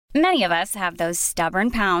Many of us have those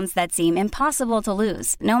stubborn pounds that seem impossible to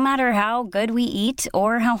lose, no matter how good we eat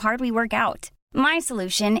or how hard we work out. My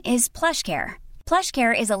solution is PlushCare.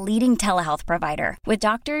 PlushCare is a leading telehealth provider with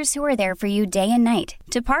doctors who are there for you day and night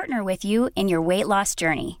to partner with you in your weight loss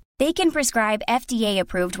journey. They can prescribe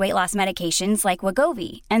FDA-approved weight loss medications like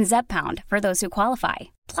Wegovy and Zepbound for those who qualify.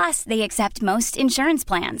 Plus, they accept most insurance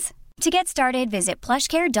plans. To get started, visit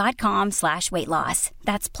plushcare.com/weightloss.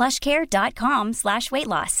 That's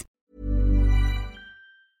plushcare.com/weightloss.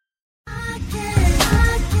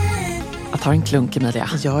 Jag tar en klunk, Emilia.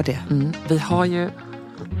 Gör det. Vi har ju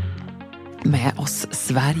med oss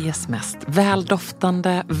Sveriges mest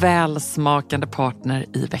väldoftande, välsmakande partner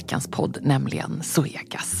i veckans podd, nämligen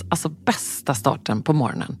Zoegas. Alltså bästa starten på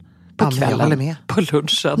morgonen. På kvällen, på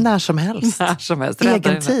lunchen. När som helst.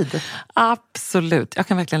 Egen tid. Absolut. Jag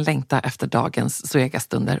kan verkligen längta efter dagens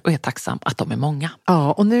Zoegas-stunder och är tacksam att de är många.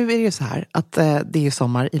 Ja, och nu är det ju så här att det är ju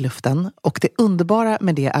sommar i luften. Och det underbara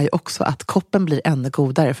med det är ju också att koppen blir ännu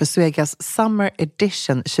godare. För Zoegas Summer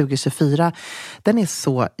Edition 2024, den är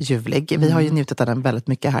så ljuvlig. Vi har ju njutit av den väldigt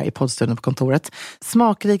mycket här i poddstunden på kontoret.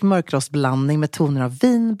 Smakrik mörkrostblandning med toner av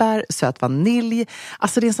vinbär, söt vanilj.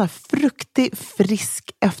 Alltså det är en sån här fruktig,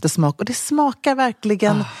 frisk eftersmak. Och det smakar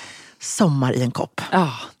verkligen sommar i en kopp. Ja,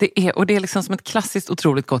 det är liksom som ett klassiskt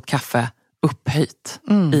otroligt gott kaffe upphöjt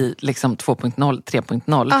i liksom 2.0,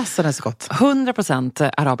 3.0. Alltså det är så gott.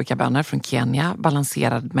 100% arabikabönor från Kenya,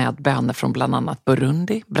 balanserad med bönor från bland annat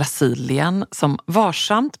Burundi, Brasilien, som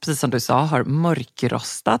varsamt, precis som du sa, har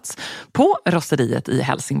mörkrostats på rosteriet i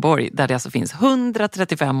Helsingborg, där det alltså finns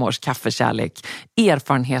 135 års kaffekärlek,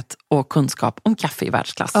 erfarenhet och kunskap om kaffe i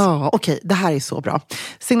världsklass. Ja, okej. Det här är så bra.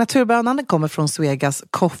 Signaturbönan kommer från Zoegas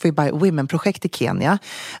Coffee by Women-projekt i Kenya.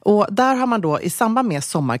 Och där har man då i samband med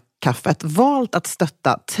sommarkaffet valt att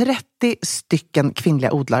stötta 30 stycken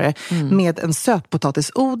kvinnliga odlare med en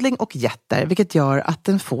sötpotatisodling och jätter, vilket gör att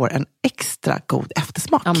den får en extra god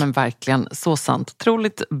eftersmak. Ja, men verkligen, så sant.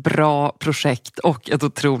 Otroligt bra projekt och ett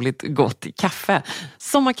otroligt gott kaffe.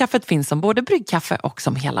 Sommarkaffet finns som både bryggkaffe och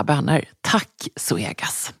som hela bönor. Tack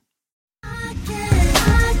Zoegas!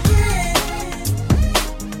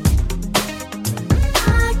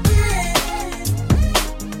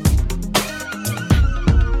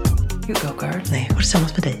 You go girl. Nej, jag går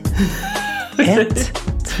tillsammans med dig. 1,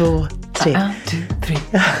 2, 3. 1, 2, 3.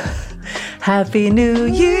 Happy New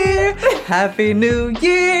Year! Happy New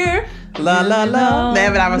Year! La la la. Nej,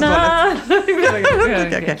 men det här var så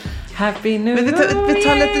dåligt. Okay. Happy New Year. Men vi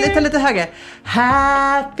tar lite högre.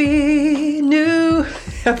 Happy New...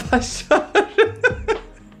 Jag bara kör.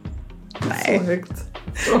 Nej. Så högt.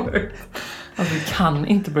 Alltså, vi kan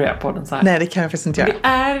inte börja på den så här. Nej, det kan jag faktiskt inte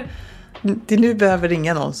göra. Det nu behöver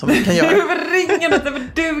ringa någon som kan göra. Du behöver ringa någon,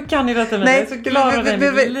 men du kan ju detta med. Nej, jag är så glad av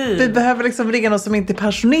vi behöver liksom ringa någon som inte är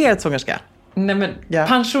pensionerad sångerska. Nej, men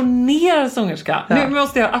pensionerad sångerska. Ja. Nu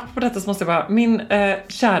måste jag, apropå detta så måste jag bara, min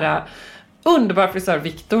kära underbara frisör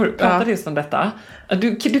Viktor pratade just om detta.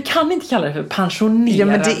 Du kan inte kalla det för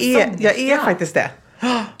pensionerad sångerska. Jag är faktiskt det.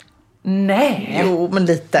 Nej. Jo, men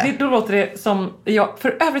lite. Då låter det som jag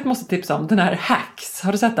för övrigt måste tipsa om den här Hacks.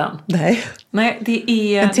 Har du sett den? Nej, det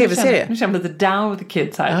är en tv-serie. Nu känner jag lite down with the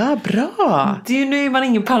kids här. Bra. Det är nu är man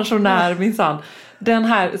ingen pensionär minsann. Den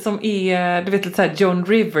här som är, du vet, lite så här Joan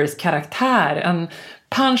Rivers karaktär, en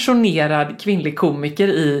pensionerad kvinnlig komiker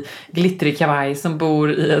i glittrig kavaj som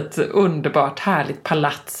bor i ett underbart härligt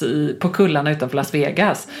palats på kullarna utanför Las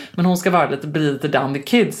Vegas. Men hon ska vara lite down the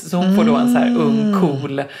kids, så hon får då en så här ung,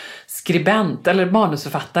 cool skribent eller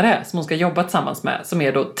manusförfattare som hon ska jobba tillsammans med, som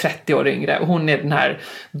är då 30 år yngre, och hon är den här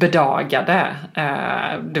bedagade,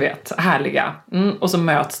 du vet, härliga. Och så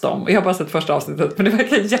möts de, och jag har bara sett första avsnittet, men det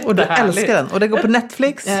verkar jättehärligt. Och du älskar den, och den går på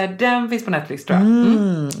Netflix? Den finns på Netflix, tror jag.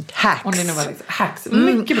 Hacks. Och det är nog väldigt, Hacks.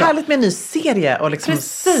 Mycket bra. Härligt med en ny serie och liksom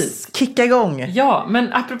kicka igång. Ja,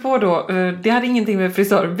 men apropå då, det hade ingenting med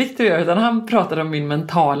frisör Victor att göra, utan han pratade om min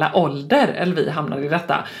mentala ålder, eller vi hamnade i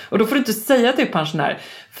detta. Och då får du inte säga att du är pensionär.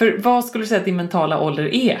 För vad skulle du säga att din mentala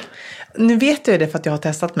ålder är? Nu vet jag det för att jag har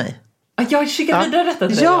testat mig. Jag skickar vidare detta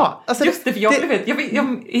till dig. Ja, alltså just det, för jag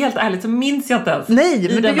helt ärligt så minns jag inte ens. Nej,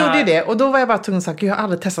 men du gjorde ju det. Och då var jag bara tvungen att säga, jag har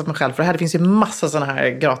aldrig testat mig själv. För det finns ju massa sådana här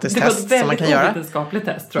gratis test som man kan göra. Det var ett väldigt ovetenskapligt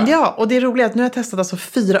test, tror jag. Ja, och det är roligt att nu har jag testat alltså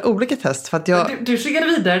 4 olika test. För att du skickade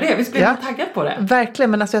vidare det, vi skulle taggad på det.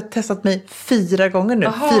 Verkligen, men alltså jag har testat mig 4 gånger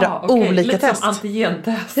nu. 4 olika test. Lite som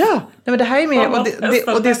antigentest. Ja, nej, men det här är mer,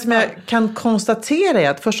 och det som jag kan konstatera är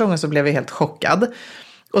att första gången så blev jag helt chockad.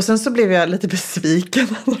 Och sen så blev jag lite besviken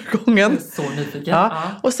andra gången. Så nyfiken. Ja.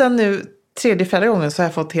 Och sen nu 3:e, 4:e gången så har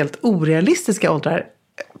jag fått helt orealistiska åldrar.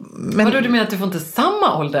 Men... Vadå, du menar att du får inte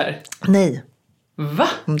samma ålder? Nej. Va?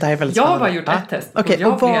 Det här är väldigt jag har spännande. bara gjort ett test. Okej,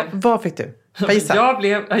 och vad fick du? Vad gissa?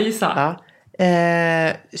 Jag gissar. Ja.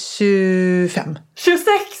 25. 26!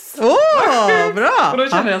 Bra! Och då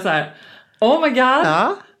känner jag så här, oh my god.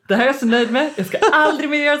 Ja. Det här är jag så nöjd med. Jag ska aldrig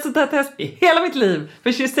mer göra ett sånt här test i hela mitt liv.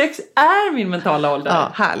 För 26 är min mentala ålder.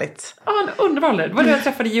 Ja, härligt. Ja, en underbar ålder. Det var då jag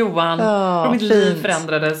träffade Johan. Och mitt liv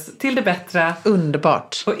förändrades till det bättre.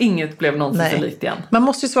 Underbart. Och inget blev någonsin så likt igen. Man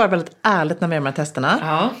måste ju svara väldigt ärligt när man gör de här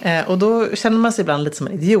testerna. Och då känner man sig ibland lite som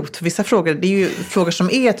en idiot. För vissa frågor, det är ju frågor som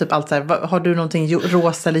är typ allt så här, har du någonting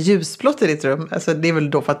rosa eller ljusblått i ditt rum? Alltså det är väl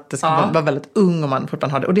då för att det ska vara väldigt ung om man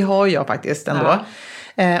fortfarande har det. Och det har jag faktiskt ändå.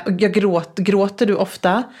 Jag gråter du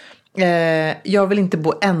ofta? Jag vill inte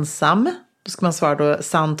bo ensam. Då ska man svara då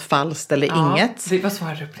sant, falskt eller inget. Vad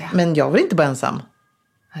svarar du på det? Men jag vill inte bo ensam.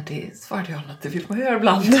 Det svarade jag något. Det vill man göra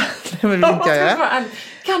ibland. Det vill inte jag göra.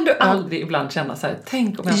 Kan du aldrig ibland känna så här,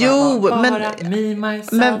 tänk om jag me,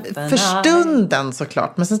 myself men för stunden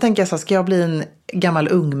såklart. Men sen tänker jag så här, ska jag bli en gammal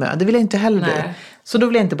ungmö? Det vill jag inte heller bli. Så då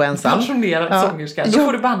vill jag inte bo ensam. Pensionerad sångerska. Då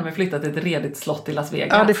får du banne mig flytta till ett redigt slott i Las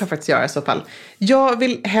Vegas. Ja, det får jag faktiskt göra i så fall. Jag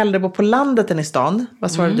vill hellre bo på landet än i stan.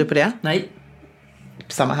 Vad svarar du på det? Nej.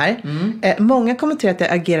 Samma här. Många kommenterar att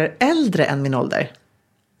jag agerar äldre än min ålder.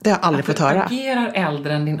 Det har jag aldrig fått höra. Agerar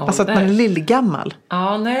äldre än din ålder. Alltså att man är lillgammal.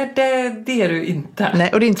 Ja, nej, det är du inte. Nej,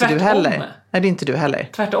 och det är inte Tvärtom. du heller. Nej, det är inte du heller.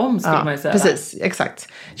 Tvärtom skulle man ju säga. Precis, exakt.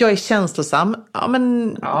 Jag är känslosam. Ja,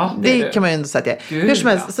 men det kan man ju ändå säga att jag är. Hur som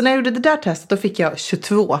helst, så när jag gjorde det där testet då fick jag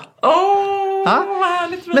 22.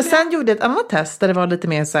 Men sen gjorde jag ett annat test där det var lite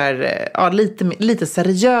mer så här, lite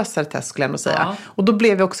seriösare test skulle jag ändå säga. Och då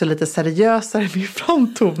blev jag också lite seriösare i min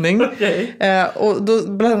framtoning. Och då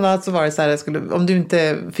bland annat så var det så här, om du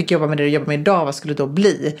inte fick jobba med det du jobbar med idag, vad skulle det då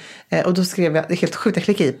bli? Och då skrev jag, det är helt sjukt, jag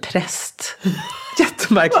klickade i präst.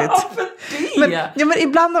 Jättemärkligt. Men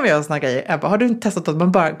ibland när vi gör såna grejer, jag bara, har du inte testat att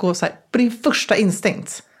man bara går så här på din första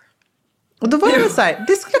instinkt? Och då var det så här,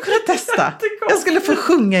 det skulle jag kunna testa. Jag skulle få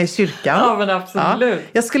sjunga i kyrkan. Ja, men absolut. Ja.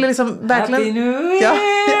 Jag skulle liksom verkligen... Happy New Year!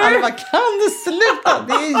 Ja, alla bara, kan du sluta?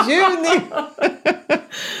 Det är juni!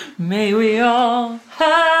 May we all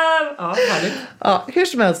have... Ja, härligt. Ja, hur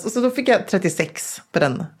som helst. Och så då fick jag 36 på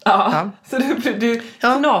den. Ja. Så du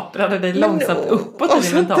knaprade dig långsamt uppåt i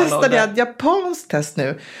din mentala ålder. Och så testade jag ett japanskt test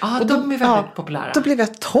nu. Ja, och de är väldigt populära. Då blev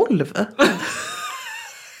jag 12.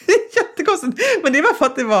 Jättekonstigt. Men det var för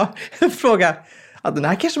att det var en fråga. Ja, den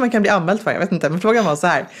här kanske man kan bli anmäld för, jag vet inte. Men frågan var så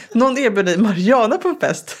här. Någon erbjöd dig Mariana på en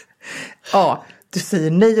fest. Ja, du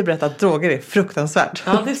säger nej och berättar att droger är fruktansvärt.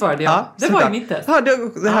 Ja, det svarade jag. Det var ju mitt test. Ja,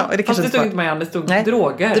 det fast det stod inte Mariana, det stod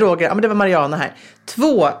droger. Droger, ja men det var Mariana här.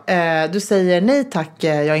 2, du säger nej tack,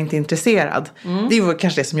 jag är inte intresserad. Det var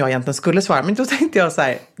kanske det som jag egentligen skulle svara. Men då tänkte jag så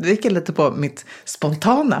här, det gick lite på mitt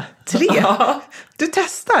spontana. 3, du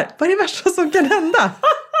testar, vad är det värsta som kan hända?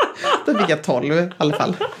 Då fick jag 12 i alla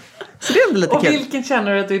fall. Så det är ändå lite kul. Och vilken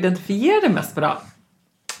känner du att du identifierar dig mest på då?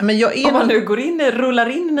 Men jag är om man nu rullar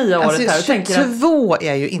in nya året här och tänker att... 22 är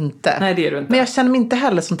jag ju inte. Nej, det är du inte. Men jag känner mig inte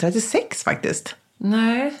heller som 36 faktiskt.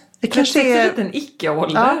 Nej. Jag kanske är lite en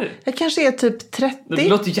icke-ålder. Ja, jag kanske är typ 30. Det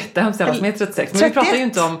låter ju jättehemskt alla som är 36. Men 31, vi pratar ju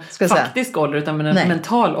inte om faktisk ålder utan med en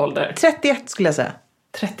mental ålder. 31 skulle jag säga.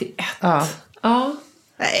 31? Ja.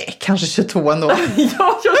 Nej, kanske 22 ändå.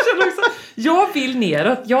 Ja, jag känner också... Jag vill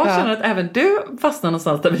neråt. Jag känner att även du fastnar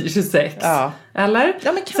någonstans där vid 26. Ja. Eller?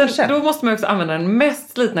 Ja, men kanske. Sen, då måste man också använda den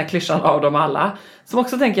mest slitna klyschan av dem alla. Som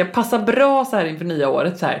också tänker jag passar bra så här inför nya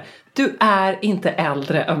året. Så här. Du är inte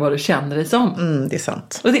äldre än vad du känner dig som. Det är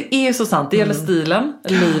sant. Och det är så sant. Det gäller stilen,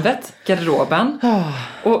 livet, garderoben.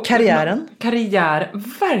 Och karriären.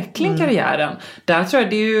 Verkligen karriären. Där tror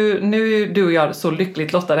jag det är ju, nu är du och jag så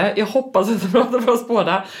lyckligt lottade. Jag hoppas att det pratar för oss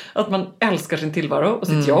båda. Att man älskar sin tillvaro och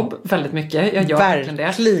sitt jobb väldigt mycket. Jag gör verkligen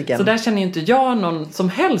det. Så där känner ju inte jag någon som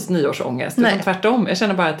helst nyårsångest. Utan tvärtom. Jag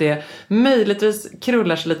känner bara att det möjligtvis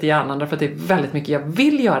krullar sig lite i hjärnan. Därför att det är väldigt mycket jag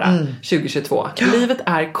vill göra 2022. Livet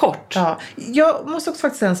är kort. Ja, jag måste också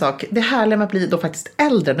faktiskt säga en sak. Det härliga med att bli då faktiskt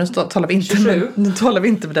äldre, nu talar vi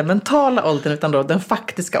inte med den mentala åldern utan då den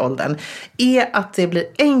faktiska åldern, är att det blir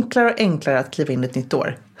enklare och enklare att kliva in i ett nytt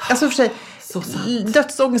år. Alltså för sig,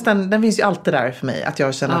 dödsångesten, den finns ju alltid där för mig. Att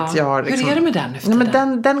jag känner att jag har liksom, hur är det med den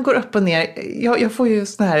efter det? Den går upp och ner. Jag får ju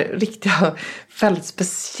såna här riktiga, väldigt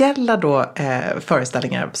speciella då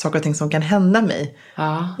föreställningar, saker och ting som kan hända mig.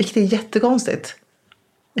 Vilket är jättekonstigt.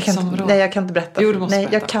 Jag kan inte berätta. Jo, du måste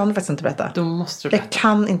berätta. Jag kan faktiskt inte berätta. Då måste du berätta. Jag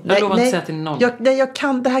kan inte. Jag lovar inte säga till någon.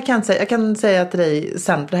 Det här kan jag inte säga. Jag kan säga till dig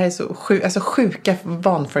sen. Det här är så sjuka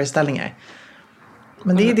vanföreställningar.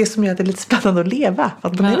 Men det är det som gör att det är lite spännande att leva.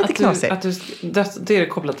 Att man är lite knasig. Det är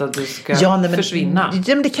kopplat till att du ska försvinna.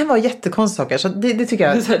 Ja, men det kan vara jättekonstiga saker. Så det tycker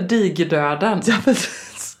jag. Det är så här digerdöden. Ja, men,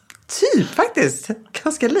 typ faktiskt.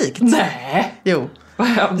 Ganska likt. Nej. Jo.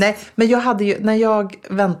 Nej, men jag hade ju, när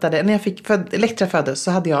jag fick Elektra föddes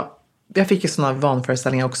så hade jag fick ju sådana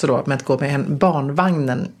vanföreställningar också då med att gå med en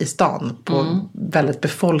barnvagnen i stan på väldigt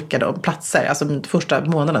befolkade platser. Alltså första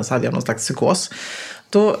månaden så hade jag någon slags psykos.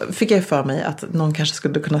 Då fick jag för mig att någon kanske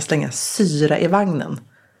skulle kunna slänga syra i vagnen.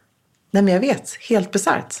 Nej, men jag vet, helt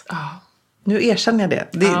bisarrt. Nu erkänner jag det.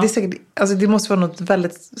 Det är säkert, alltså det måste vara något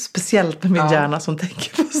väldigt speciellt med min hjärna som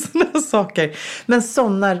tänker på sådana saker. Men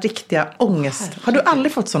sådana riktiga ångest. Har du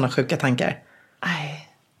aldrig fått sådana sjuka tankar? Nej,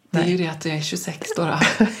 det är ju det att jag är 26 då.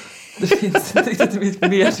 Det finns inte riktigt i mitt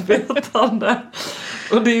medvetande.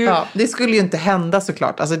 Och det är ju... det skulle ju inte hända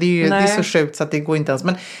såklart. Alltså det är så sjukt så att det går inte ens.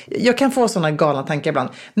 Men jag kan få sådana galna tankar ibland.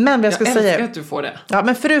 Men jag älskar att du får det. Ja,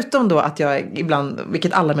 men förutom då att jag ibland,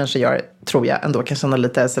 vilket alla människor gör, tror jag ändå kan känna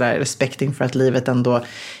lite sådär respekt inför att livet ändå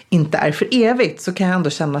inte är för evigt. Så kan jag ändå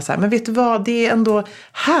känna så här, men vet du vad? Det är ändå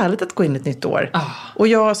härligt att gå in i ett nytt år. Och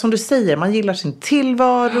jag, som du säger, man gillar sin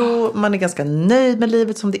tillvaro. Man är ganska nöjd med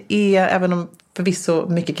livet som det är. Även om förvisso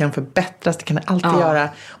mycket kan förbättras, det kan det alltid göra.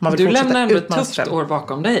 Man vill du lämnar ändå ett tufft år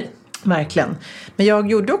bakom dig. Verkligen. Men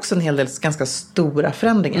jag gjorde också en hel del ganska stora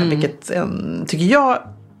förändringar, vilket tycker jag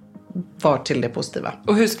var till det positiva.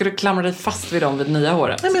 Och hur ska du klamra dig fast vid dem vid nya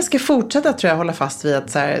året? Nej, men jag ska fortsätta, tror jag, hålla fast vid att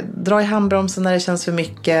så här, dra i handbromsen när det känns för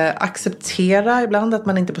mycket. Acceptera ibland att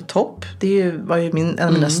man inte är på topp. Det var ju en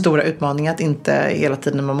av mina stora utmaningar, att inte hela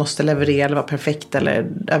tiden när man måste leverera eller vara perfekt eller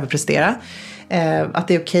överprestera. Att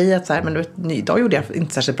det är okej att så här, men idag gjorde jag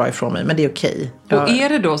inte särskilt bra ifrån mig, men det är okej. Och är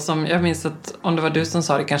det då som, jag minns att om det var du som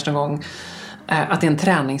sa det kanske någon gång, att det är en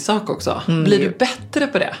träningssak också. Blir du bättre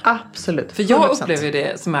på det? Absolut. 100%. För jag upplever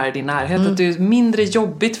det som är i din närhet, att det är mindre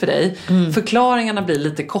jobbigt för dig. Förklaringarna blir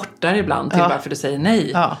lite kortare ibland till varför du säger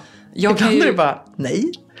nej. Ibland är det bara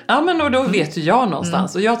nej. Ja, men och då vet ju jag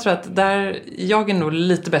någonstans. Och jag tror att jag är nog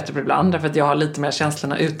lite bättre på det ibland. Därför att jag har lite mer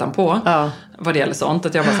känslorna utanpå. Vad det gäller sånt.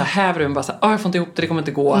 Att jag bara så här häver bara så här, jag får inte ihop det kommer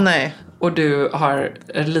inte gå. Nej. Och du har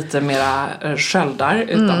lite mera sköldar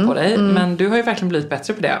utanpå dig. Men du har ju verkligen blivit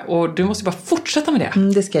bättre på det. Och du måste bara fortsätta med det.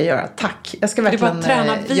 Det ska jag göra, tack. Jag ska verkligen göra det.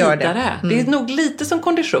 Det är bara att träna vidare. Det är nog lite som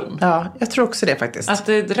kondition. Ja, jag tror också det faktiskt. Att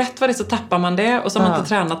rätt vad det så tappar man det. Och så har man inte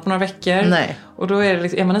tränat på några veckor. Nej. Och då är, det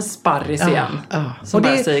liksom, är man en sparris igen. Som och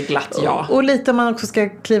bara säger glatt ja. Och lite om man också ska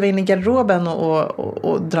kliva in i garderoben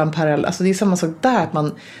och dra en parallell. Alltså det är samma sak där. Att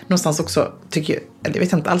man någonstans också tycker, eller jag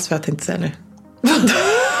vet inte alls vad jag tänkte säga nu.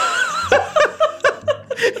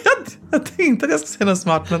 Jag tänkte att jag skulle säga något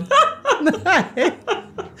smart, men nej.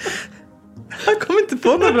 Jag kommer inte på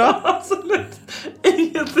något bra. Absolut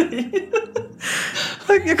ingenting.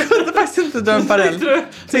 Jag kunde faktiskt inte dra en parallell.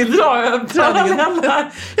 Till dra en parallell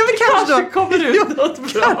här. Ja, men kanske kommer det ut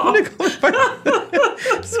något bra.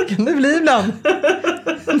 Så kan det bli ibland.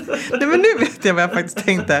 Nej, men nu vet jag vad jag faktiskt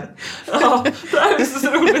tänkte. Ja, det här är så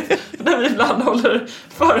roligt. När vi ibland håller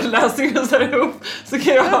föreläsningar så här ihop, så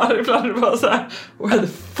kan jag höra ibland bara så här, where the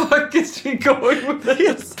fuck is she going with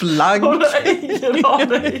this? Blank. Hon har ingen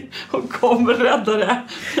aning. Hon kommer rädda det.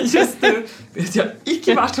 Just nu vet jag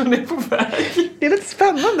inte vart hon är på väg. Det är lite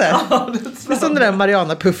spännande. Ja, det är spännande. Det är som den där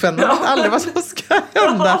Mariana-puffen. Man vet aldrig vad som ska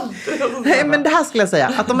hända. Nej, men det här skulle jag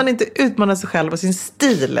säga. Att om man inte utmanar sig själv och sin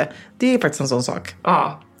stil, det är faktiskt en sån sak.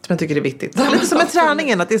 Ja. Som jag tycker är viktigt. Lite som med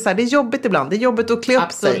träningen. Att det är, så här, det är jobbigt ibland. Det är jobbigt att klä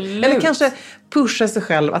upp sig. Eller kanske pusha sig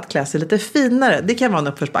själv att klä sig lite finare. Det kan vara en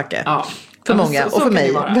uppförsbacke. Ja. För många. Och för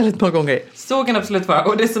mig väldigt många gånger. Så kan det absolut vara.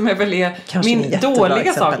 Och det som är väl min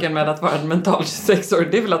dåliga saken med att vara en mental 26-år,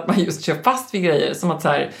 det är väl att man just kör fast vid grejer. Som att så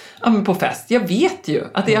här, ja men på fest. Jag vet ju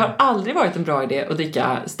att det har aldrig varit en bra idé att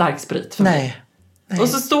dricka stark sprit för mig. Nej. Och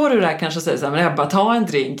så står du där kanske och säger så här, men jag bara ta en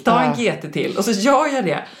drink, ta en GT till. Och så gör jag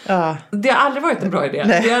det. Det har aldrig varit en bra idé.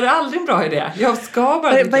 Nej. Det är aldrig en bra idé. Jag ska bara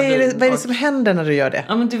vad är det som händer när du gör det?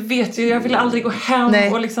 Ja, men du vet ju, jag vill aldrig gå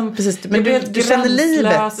hem och liksom... Precis, men du känner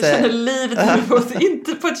livet. Jag känner livet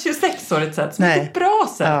inte på ett 26-årigt sätt, som ett bra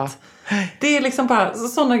sätt. Det är liksom bara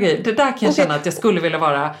sådana grejer. Det där kan jag känna att jag skulle vilja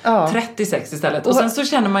vara 36 istället. Och sen så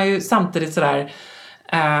känner man ju samtidigt sådär,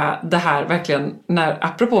 det här verkligen,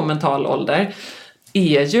 apropå mental ålder,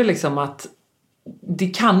 är ju liksom att det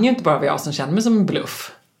kan ju inte bara vara jag som känner mig som en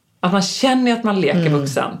bluff. Att man känner att man leker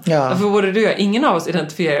vuxen. För både du och jag, ingen av oss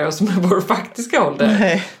identifierar oss med vår faktiska ålder.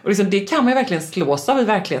 Nej. Och liksom, det kan man ju verkligen slås av i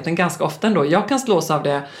verkligheten ganska ofta ändå. Jag kan slås av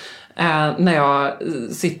det när jag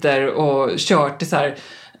sitter och kör till så här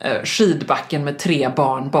skidbacken med 3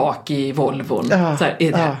 barn bak i Volvon. Så här,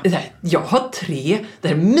 jag har 3, det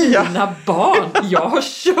är mina barn. Jag har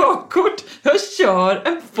körkort, jag kör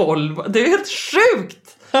en Volvo. Det är helt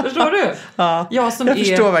sjukt. Förstår du? Ja, jag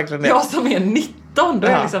förstår verkligen det. Jag som är 19, då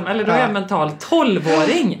är jag liksom, eller då är jag mentalt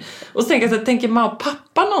 12-åring. Och så tänker mamma och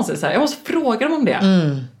pappa någonsin så här, jag måste fråga dem om det.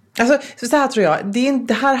 Alltså, så här tror jag,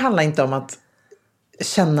 det här handlar inte om att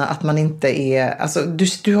känna att man inte är, alltså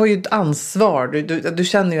du har ju ett ansvar, du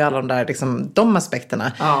känner ju alla de där liksom, de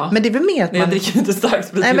aspekterna. Men det är väl mer att man... Jag dricker inte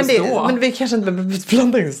starksprit just då. Men vi kanske inte behöver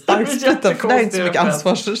blanda in starkspriten, för det är inte så mycket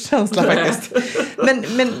ansvarskänsla faktiskt.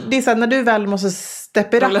 Men det är så här, när du väl måste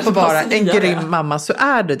steppa upp och vara en grym mamma, så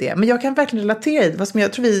är du det. Men jag kan verkligen relatera i det.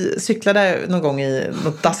 Jag tror vi cyklade någon gång i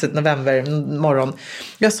något dassigt november morgon.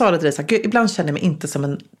 Jag sa det till dig så här, ibland känner jag mig inte som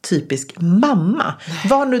en typisk mamma.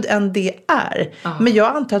 Vad nu än det är. Men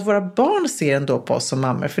jag antar att våra barn ser ändå på oss som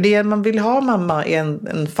mammor. För det man vill ha mamma är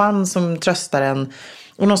en fan som tröstar en.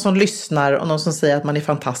 Och någon som lyssnar och någon som säger att man är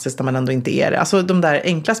fantastisk när man ändå inte är det. Alltså de där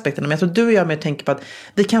enkla aspekterna. Men jag tror du och jag mer tänker på att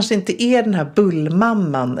vi kanske inte är den här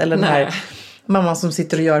bullmamman. Eller den här mamman som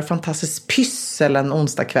sitter och gör fantastisk pyssel en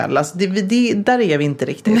onsdag kväll. Alltså där är vi inte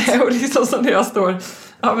riktigt. Nej, och liksom som när jag står,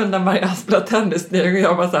 när Maria spelar tennis och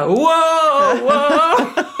jag bara så här, wow!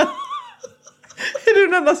 Är du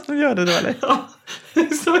den enda som gör det då, eller? Ja, det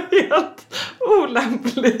är så helt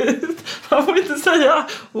olämpligt. Man får inte säga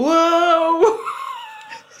wow!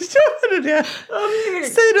 Gör du det?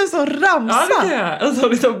 Säger du en sån ramsa? Ja, det är en sån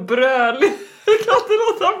liksom brölig. Jag kan inte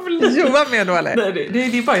låta bli. Jo, vad med då, eller? Nej,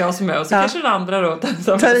 det är bara jag som är. Och så kanske den andra då.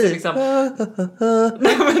 Tar i. Liksom.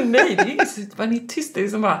 Nej, det är inget. Man är tyst. Det är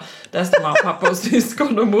som bara, där står man pappa och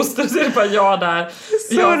syskon och moster. Så är det bara jag där.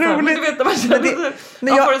 Så jag, roligt. Men du vet, man känner,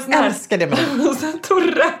 men jag älskar det med det. Och sen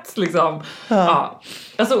Tourettes liksom. Ja.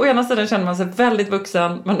 Alltså å ena sidan känner man sig väldigt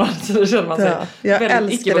vuxen, men å andra sidan känner man sig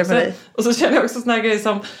väldigt icke-vuxen. Och så känner jag också såna här grejer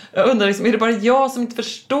som, jag undrar liksom, är det bara jag som inte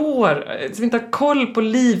förstår, som inte har koll på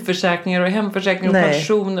livförsäkringar och hemförsäkringar och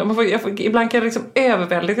pensioner? Ibland kan jag liksom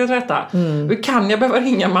överväldigt detta. Hur kan jag behöva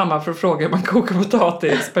ringa mamma för att fråga hur man kokar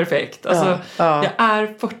potatis perfekt? Alltså, jag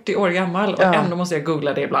är 40 år gammal och ändå måste jag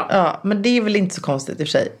googla det ibland. Ja, men det är väl inte så konstigt i och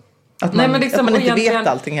för sig. Att man, liksom, att man inte vet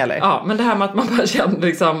allting heller. Ja, men det här med att man bara känner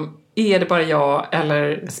liksom, är det bara jag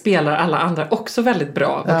eller spelar alla andra också väldigt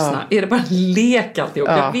bra vuxna? Är det bara en lek alltihop?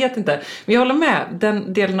 Jag vet inte. Men jag håller med.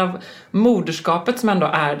 Den delen av moderskapet som ändå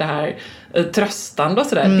är det här tröstande och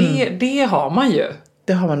sådär. Det har man ju.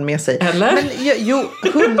 Det har man med sig. Eller?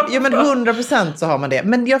 Men, men 100% så har man det.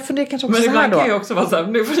 Men jag funderar kanske också så här då. Men ibland kan jag också vara så här,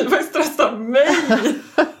 nu får ni faktiskt trösta mig.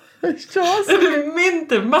 Min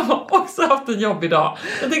typ, mamma har också haft en jobb idag.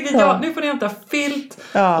 Jag tänker, nu får ni hämta filt.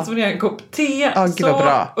 Och så får ni en kopp te. Så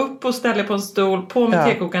bra. Upp och ställa på en stol. På med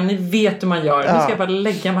tekokaren, ni vet hur man gör. Nu ska jag bara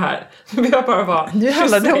lägga mig här. Nu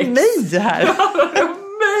handlar det om mig här.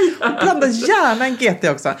 Blanda gärna en GT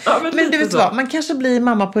också. Men du vet vad, man kanske blir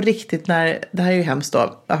mamma på riktigt när, det här är ju hemskt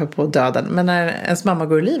då, på döden, men när ens mamma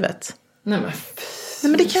går i livet. Nej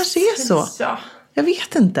men det kanske är så. Jag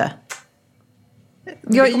vet inte.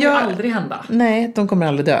 Det kommer aldrig hända. Nej, de kommer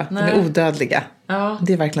aldrig dö. Nej. De är odödliga. Ja.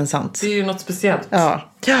 Det är verkligen sant. Det är ju något speciellt. Ja.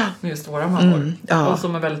 Med just våra mammor. Och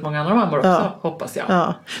som är väldigt många andra mammor också, hoppas jag.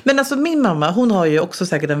 Ja. Men alltså min mamma, hon har ju också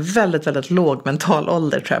säkert en väldigt, väldigt låg mental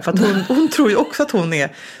ålder, tror jag. För att hon tror ju också att hon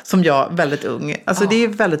är, som jag, väldigt ung. Alltså det är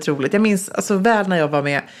väldigt roligt. Jag minns alltså väl när jag var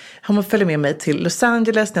med, hon följde med mig till Los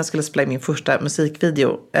Angeles när jag skulle spela in min första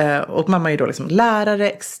musikvideo. Och mamma är ju då liksom lärare,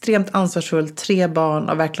 extremt ansvarsfull, 3 barn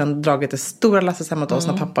och verkligen dragit det stora lasset hemma åt oss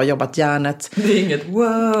när pappa har jobbat järnet. Det är inget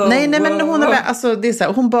wow. Nej, men hon är alltså det är så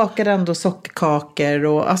här, hon bakade ändå sockerkakor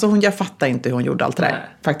och alltså jag fattar inte hur hon gjorde allt det där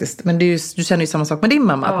faktiskt. Men det är ju, du känner ju samma sak med din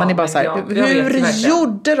mamma, att man är bara så här, hur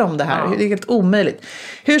gjorde de det här? Det är helt omöjligt.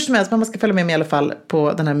 Hur som helst, mamma ska följa med mig i alla fall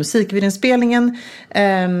på den här musikvideoinspelningen.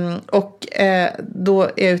 Då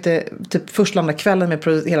är jag ute typ första andra kvällen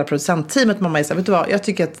med hela producentteamet. Mamma är så här, vet du vad, jag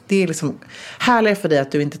tycker att det är liksom härligare för dig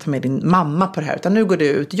att du inte tar med din mamma på det här, utan nu går du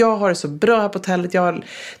ut. Jag har det så bra här på hotellet. Jag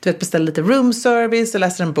beställer lite room service och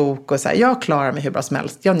läser en bok och så här, jag klarar mig hur bra som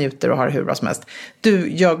helst. Jag njuter och har det hur bra som helst.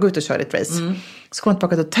 Jag går ut och kör ditt race. Så kommer jag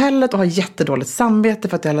tillbaka till hotellet och har jättedåligt samvete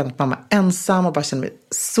för att jag har lämnat mamma ensam och bara känner mig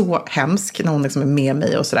så hemsk när hon liksom är med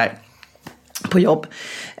mig och sådär på jobb.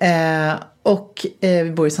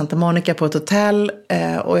 Vi bor i Santa Monica på ett hotell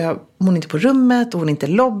och hon är inte på rummet och hon är inte i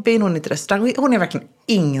lobbyn, hon är inte i restaurang, hon är verkligen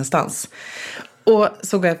ingenstans. Och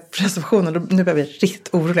så går jag på receptionen och nu börjar vi riktigt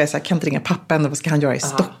oroliga. Så jag kan inte ringa pappa än, vad ska han göra i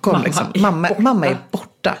Stockholm? Mamma är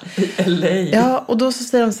borta. I LA. Ja, och då så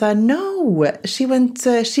säger de så här, no,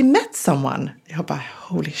 she met someone. Jag bara,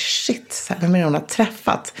 holy shit, så här, vem är det hon har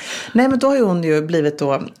träffat? Nej, men då har hon ju blivit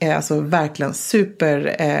då, alltså verkligen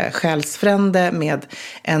själsfrände med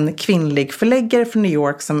en kvinnlig förläggare från New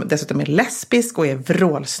York som dessutom är lesbisk och är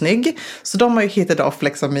vrålsnygg. Så de har ju hittat off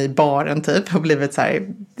liksom i baren typ och blivit så här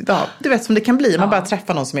du vet som det kan bli. Man bara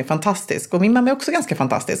träffar någon som är fantastisk. Och min mamma är också ganska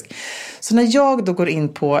fantastisk. Så när jag då går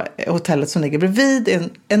in på hotellet som ligger bredvid en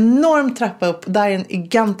enorm trappa upp. Där i en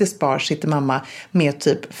gigantisk bar sitter mamma med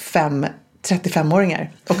typ 5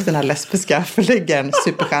 35-åringar. Och den här lesbiska förläggaren,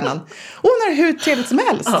 superstjärnan. Och hon har hur trevligt som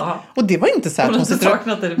helst. Ja. Och det var inte så att hon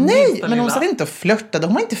sitter nej, men hon satt inte och flörtade.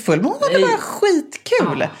 Hon var inte full, men hon hade bara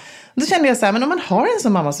skitkul. Ja. Då kände jag så här, men om man har en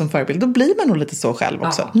som mamma som förebild, då blir man nog lite så själv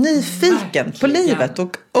också. Nyfiken verkligen. På livet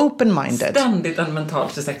och open-minded. Ständigt en mental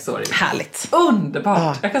 26-åring. Härligt. Underbart.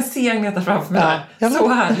 Ja. Jag kan se Agneta framför mig där. Så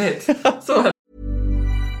härligt. Så härligt.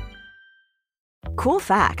 Cool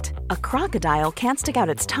fact, a crocodile can't stick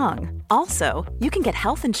out its tongue. Also, you can get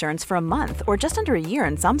health insurance for a month or just under a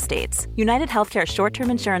year in some states. United Healthcare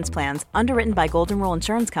short-term insurance plans, underwritten by Golden Rule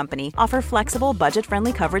Insurance Company, offer flexible,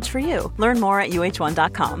 budget-friendly coverage for you. Learn more at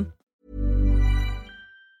uh1.com.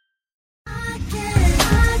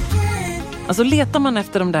 Alltså letar man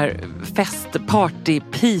efter de där festparty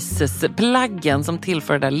pieces plaggen som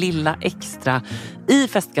tillför det där lilla extra i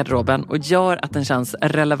festgarderoben och gör att den känns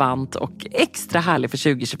relevant och extra härlig för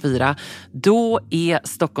 2024, då är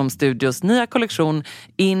Stockholm Studios nya kollektion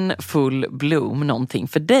In Full Bloom någonting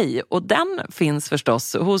för dig. Och den finns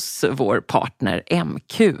förstås hos vår partner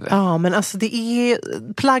MQ. Ja, men alltså det är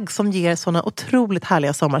plagg som ger såna otroligt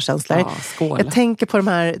härliga sommarkänslor. Ja, skål. Jag tänker på de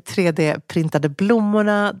här 3D-printade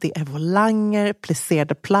blommorna, det är volanger,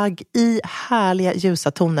 plisserade plagg i härliga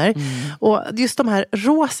ljusa toner. Och just de här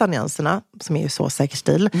rosa nyanserna, som är ju så säker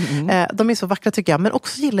stil, de är så vackra tycker jag. Men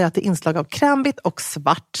också gillar jag att det är inslag av krämvitt och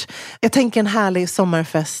svart. Jag tänker en härlig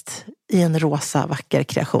sommarfest i en rosa vacker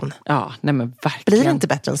kreation. Ja, nej men verkligen. Blir det inte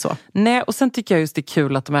bättre än så? Nej, och sen tycker jag just det är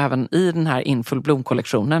kul att de även i den här In Full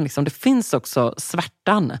Bloom-kollektionen, liksom, det finns också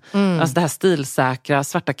svärtan. Alltså det här stilsäkra,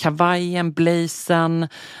 svarta kavajen, blazen,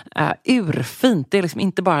 urfint. Det är liksom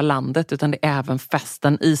inte bara landet utan det är även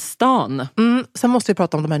festen i stan. Sen måste vi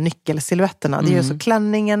prata om de här nyckelsilhuetterna. Det är ju så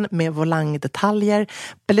klänningen med volangdetaljer,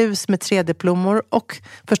 blus med 3D-plommor och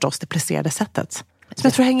förstås det plisserade sättet. Som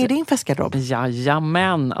jag tror hänger i din festgarderob.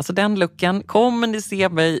 Jajamän, alltså den looken kommer ni se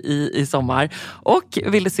mig i sommar. Och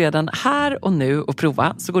vill du se den här och nu och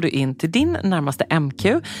prova så går du in till din närmaste MQ.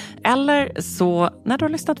 Eller så när du har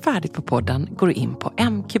lyssnat färdigt på podden går du in på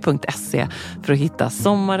mq.se för att hitta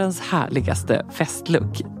sommarens härligaste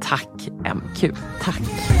festlook. Tack MQ, tack.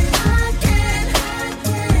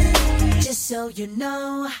 Just so you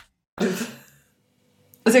know.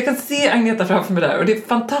 Alltså jag kan se Agneta framför mig där och det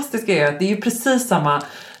fantastiska är att det är ju precis samma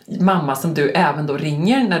mamma som du även då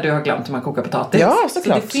ringer när du har glömt hur man kokar potatis. Ja,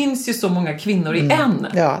 såklart. Så det finns ju så många kvinnor i en.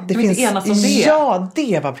 Ja, det finns enas om det. Ja,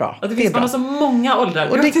 det var bra. Och det finns bara så många åldrar.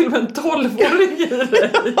 Och du har till och med en 12-åring i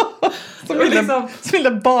dig. Som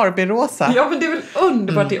lilla Barbie-rosa. Ja, men det är väl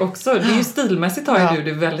underbart det också. Det är ju stilmässigt har ju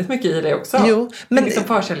du väldigt mycket i dig också. Jo, men liksom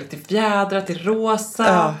förkärlek till fjädrar, till rosa.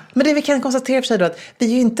 Ja. Men det vi kan konstatera för sig då att vi är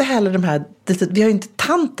ju inte heller de här, vi har ju inte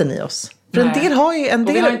tanten i oss. För en del har ju en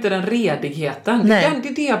del... Och vi har inte den redigheten. Det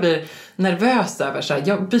är det jag blir nervös över. Så här.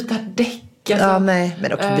 Jag byter däck. Alltså. Ja, nej.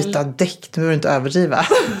 Men också byta däck, du behöver inte överdriva.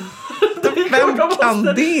 Vem kan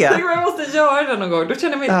det? Jag måste göra det någon gång. Då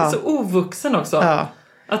känner jag mig så ovuxen också. Ja.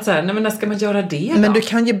 Att så här, nej men när ska man göra det då? Men du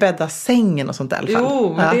kan ju bädda sängen och sånt i alla fall.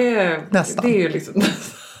 Jo, men det är ju liksom...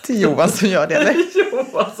 Det är Johan som gör det, eller?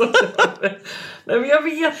 Johan som gör det. Nej, men jag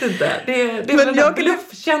vet inte. Det är men den där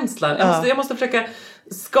bluffkänslan. Jag måste försöka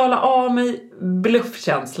skala av mig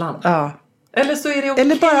bluffkänslan. Ja. Eller så är det okej.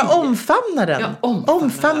 Eller bara omfamna den. Ja,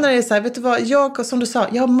 omfamna den är så här, vet du vad? Jag, som du sa,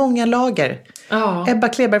 jag har många lager. Ja. Ebba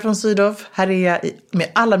Kleberg från Sydow. Här är jag med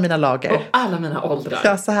alla mina lager. Och alla mina åldrar.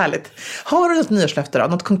 Ja, så härligt. Har du något nyårslöfte då?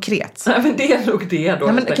 Något konkret? Nej, men det är nog det då.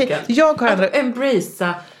 Ja, men, okay. Jag har att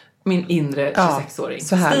embracea min inre 26-åring.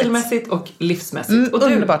 Stilmässigt och livsmässigt. Och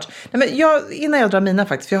underbart. Nej, men innan jag drar mina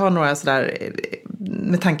faktiskt, för jag har några sådär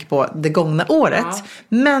med tanke på det gångna året. Ja.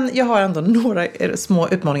 Men jag har ändå några små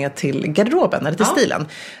utmaningar till garderoben eller till stilen.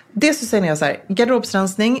 Det så säger jag så här,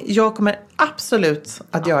 garderobsrensning. Jag kommer absolut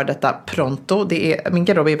att göra detta pronto. Min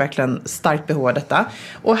garderob är verkligen starkt behov av detta.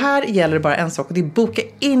 Och här gäller det bara en sak. Och det är boka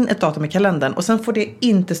in ett datum i kalendern. Och sen får det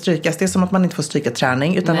inte strykas. Det är som att man inte får stryka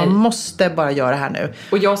träning. Utan man måste bara göra det här nu.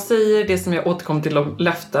 Och jag säger det som jag återkom till om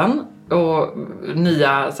löften. Och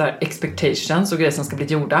nya så här, expectations och grejer som ska bli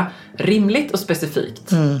gjorda. Rimligt och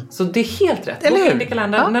specifikt. Så det är helt rätt. Eller hur? I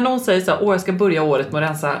kalendern. Ja. När någon säger så här, jag ska börja året med att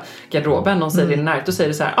rensa garderoben. Någon säger det när. Då säger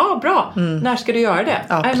du så här, bra. När ska du göra det?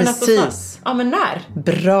 Ja, precis. Men när?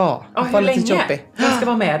 Bra. Hur länge? Jag ska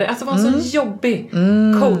vara med det. Alltså vara en sån jobbig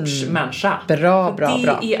coachmänniska. Bra.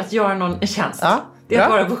 Det är att göra någon en tjänst. Ja, det är att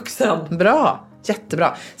vara vuxen. Bra.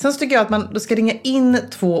 Jättebra. Sen så tycker jag att man då ska ringa in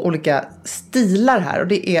 2 olika stilar här. Och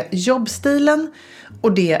det är jobbstilen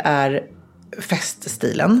och det är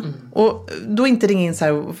feststilen. Och då inte ringa in så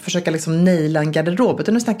här och försöka liksom naila en garderob.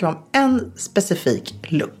 Utan nu snackar vi om en specifik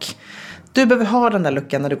look. Du behöver ha den där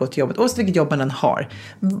looken när du går till jobbet. Oavsett vilket jobb man än har.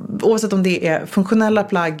 Oavsett om det är funktionella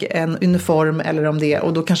plagg, en uniform. Eller om det är,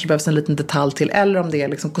 och då kanske det behövs en liten detalj till. Eller om det är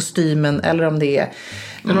liksom kostymen. Eller om det är...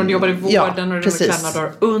 Men om du jobbar i vården och du kläderna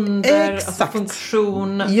där under. Exakt. Alltså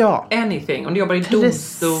funktion. Ja. Anything. Om du jobbar i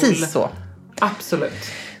domstol. Precis så. Absolut.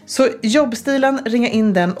 Så jobbstilen, ringa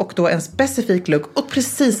in den och då en specifik look. Och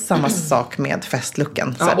precis samma sak med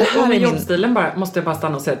festlooken. Så Ja, det här och med är min... jobbstilen bara, måste jag bara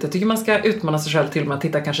stanna och säga att jag tycker man ska utmana sig själv till med att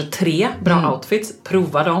hitta kanske 3 bra outfits.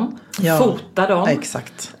 Prova dem. Ja. Fota dem.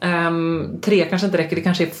 Exakt. 3 kanske inte räcker, det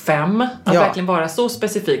kanske är 5. Att verkligen vara så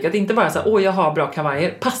specifik. Att inte bara säga, jag har bra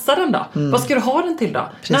kavajer. Passa den då. Vad ska du ha den till då?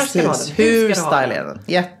 Precis. När ska du ha den? Hur ska du ha stylar jag den?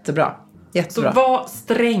 Jättebra. Så var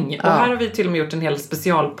sträng. Och här har vi till och med gjort en hel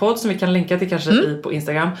specialpodd som vi kan länka till kanske på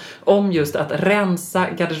Instagram. Om just att rensa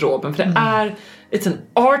garderoben. För det är it's an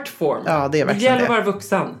art form. Ja, det är verkligen det. Gäller att det. vara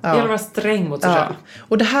vuxen. Det gäller att vara sträng mot sig själv.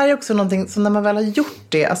 Och det här är också någonting som när man väl har gjort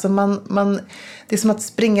det. Alltså det är som att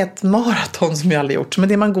springa ett maraton som jag aldrig gjort. Men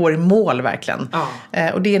det man går i mål verkligen.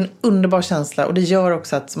 Och det är en underbar känsla. Och det gör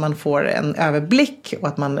också att man får en överblick. Och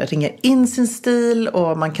att man ringer in sin stil.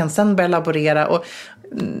 Och man kan sen börja laborera. Och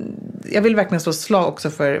jag vill verkligen slå slag också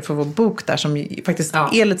för vår bok där. Som faktiskt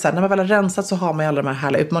är lite så här. När man väl har rensat så har man ju alla de här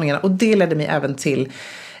härliga utmaningarna. Och det ledde mig även till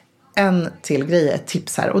en till grej, ett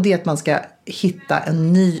tips här. Och det är att man ska hitta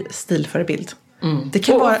en ny stilförebild. Det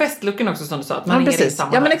kan och vara... festlooken också som du sa. Att man ringer in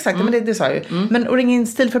samma. Ja men exakt, men det sa jag ju. Men att ringa in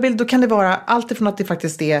stilförebild, då kan det vara allt ifrån att det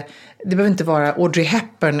faktiskt är... Det behöver inte vara Audrey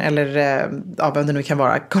Hepburn eller vem det nu kan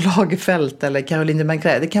vara. Karl Lagerfeld eller Caroline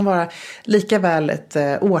Magret. Det kan vara lika väl ett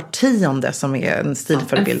årtionde som är en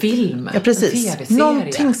stilförebild. En film. Ja, precis. En tv-serie.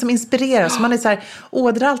 Någonting som inspirerar. Så man är så här,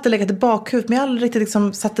 det har alltid legat i bakhuvudet. Men jag har aldrig riktigt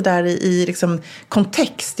liksom satt det där i liksom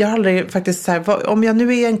kontext. Jag har aldrig faktiskt så här, om jag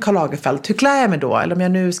nu är en Karl Lagerfeld, hur klär jag mig då? Eller om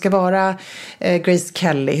jag nu ska vara Grace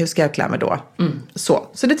Kelly, hur ska jag klä mig då? Så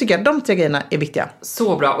det tycker jag, de 3 grejerna är viktiga.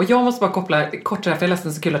 Så bra. Och jag måste bara koppla kort här, för jag läste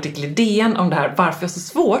en så kul artikel i DN om det här, varför det är så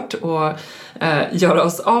svårt att göra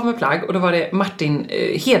oss av med plagg. Och då var det Martin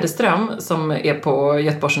Hederström som är på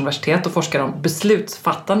Göteborgs universitet och forskar om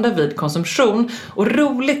beslutsfattande vid konsumtion. Och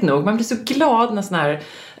roligt nog, man blir så glad när såna här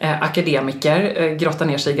akademiker grottar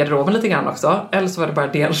ner sig i garderoben lite grann också. Eller så var det bara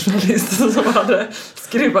deljournalister som hade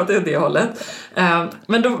skruvat i det hållet.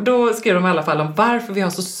 Men då skrev de i alla fall om varför vi har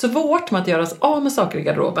så svårt med att göra oss av med saker i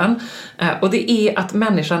garderoben. Och det är att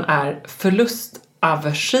människan är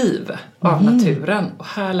förlustaversiv av naturen. Och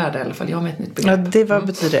här lärde i alla fall jag mig ett nytt begrepp. Vad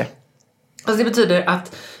betyder det? Alltså det betyder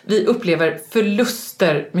att vi upplever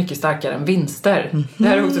förluster mycket starkare än vinster. Det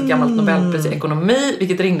här är också ett gammalt Nobelpris i ekonomi,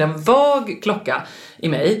 vilket ringde en vag klocka i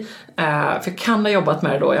mig. För jag kan ha jobbat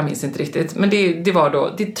med det då, jag minns inte riktigt. Men det var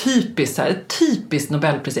då, det är typiskt så här, ett typiskt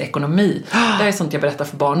Nobelpris i ekonomi. Det är sånt jag berättar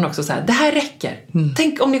för barnen också så här, det här räcker.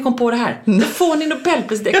 Tänk om ni kom på det här. Då får ni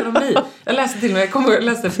Nobelpris i ekonomi. Jag läste till och med, jag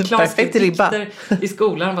läste en förklarsdikter i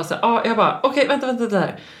skolan och var så här, jag bara, okej, vänta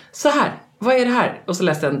där. Så här. Vad är det här? Och så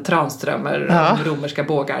läste jag en Tranströmer om romerska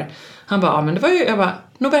bågar. Han bara, men det var ju, jag bara,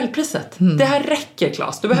 Nobelpriset. Det här räcker,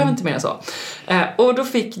 Claes. Du behöver inte mer än så. Och då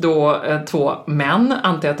fick då 2 män,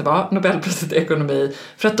 antar jag att det var, Nobelpriset i ekonomi.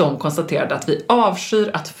 För att de konstaterade att vi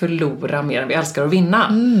avskyr att förlora mer än vi älskar att vinna.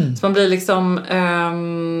 Så man blir liksom,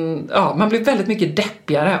 man blir väldigt mycket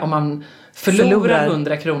deppigare om man förlorar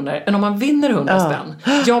 100 kronor än om man vinner 100 spänn.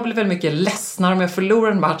 Jag blir väldigt mycket ledsnare om jag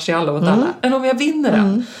förlorar en match i alla mot alla än om jag vinner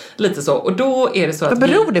den. Lite så. Och då är det så att vad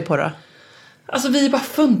beror det på då? Alltså vi bara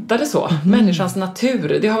funtade så. Människans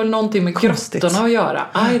natur. Det har väl någonting med grottorna att göra.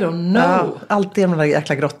 I don't know. Ja, alltid de där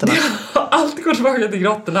jäkla grottorna. Allt går tillbaka till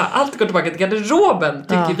grottorna. Allt går tillbaka till garderoben.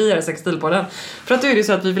 Tycker vi är Sextilpodden. För att då är det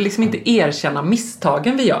så att vi vill liksom inte erkänna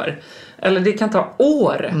misstagen vi gör. Eller det kan ta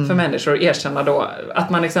år för människor att erkänna då att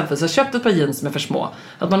man exempelvis har köpt ett par jeans som är för små.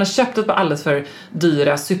 Att man har köpt ett par alldeles för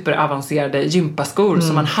dyra, superavancerade gympaskor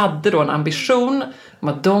som man hade då en ambition om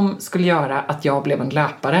att de skulle göra att jag blev en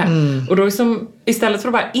löpare. Och då liksom, istället för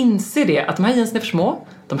att bara inse det, att de här jeansen är för små,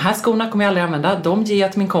 de här skorna kommer jag aldrig använda, de ger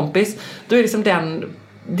jag till min kompis, då är det liksom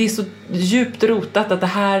det är så djupt rotat att det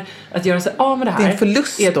här, att göra sig av med det här, det är en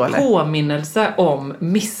förlust är då, eller? Påminnelse om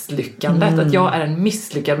misslyckandet, att jag är en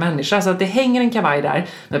misslyckad människa. Så att det hänger en kavaj där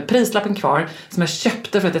med prislappen kvar som jag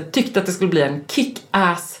köpte för att jag tyckte att det skulle bli en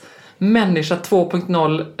kick-ass människa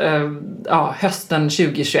 2.0 hösten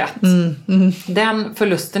 2021. Den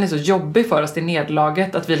förlusten är så jobbig för oss, det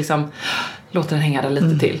nederlaget, att vi liksom låter den hänga där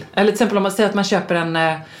lite till. Eller till exempel om man säger att man köper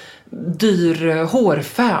dyr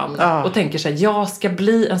hårfön och tänker sig jag ska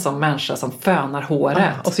bli en sån människa som fönar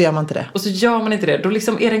håret. Och så gör man inte det. Och så gör man inte det. Då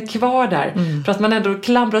liksom är den kvar där. För att man ändå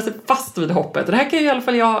klamrar sig fast vid hoppet. Och det här kan ju i alla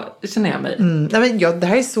fall jag känna igen mig. Nej, men det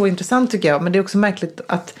här är så intressant tycker jag. Men det är också märkligt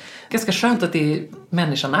att... Ganska skönt att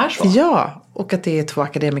människan är så. Ja, och att det är 2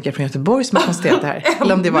 akademiker från Göteborg som har konstaterat det här.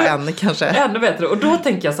 Eller om det var en kanske. Ännu bättre. Och då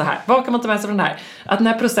tänker jag så här. Vad kan man ta med sig från det här? Att den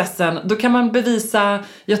här processen, då kan man bevisa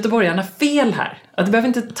göteborgarna fel här. Att det behöver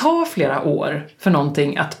inte ta flera år för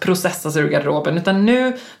någonting att processa sig ur garderoben. Utan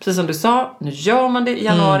nu, precis som du sa, nu gör man det i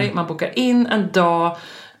januari. Man bokar in en dag.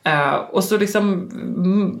 Och så liksom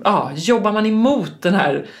jobbar man emot den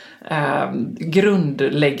här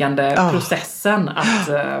grundläggande processen att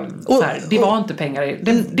det var inte pengar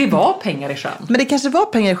det var pengar i sjön. Men det kanske var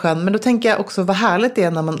pengar i sjön, men då tänker jag också vad härligt det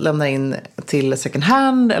är när man lämnar in till second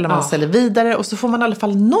hand eller man säljer vidare och så får man i alla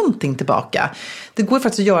fall någonting tillbaka. Det går ju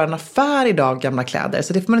faktiskt att göra en affär idag, gamla kläder,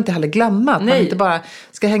 så det får man inte heller glömma. Att man inte bara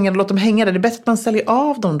ska hänga och låta dem hänga där. Det är bättre att man säljer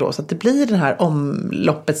av dem då så att det blir den här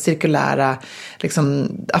omloppet, cirkulära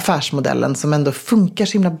liksom, affärsmodellen som ändå funkar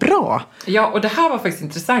så himla bra. Ja, och det här var faktiskt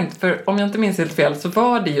intressant. För om jag inte minns helt fel så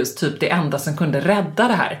var det just typ det enda som kunde rädda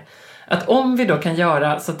det här. Att om vi då kan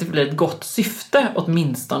göra så att det blir ett gott syfte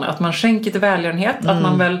åtminstone. Att man skänker till välgörenhet. Att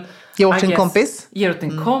man väl ger åt en kompis. Ger åt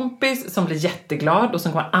en kompis som blir jätteglad. Och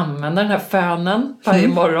som kommer använda den här fönen varje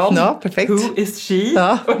morgon. Ja, perfekt. Who is she?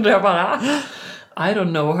 Ja. Undrar jag bara. I don't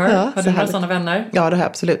know her. Ja, har du några sådana vänner? Ja, det har jag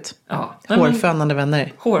absolut. Ja. Hårfönande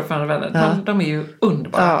vänner. Hårfönande vänner. Ja. De är ju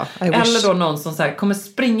underbara. Ja, eller då någon som så här, kommer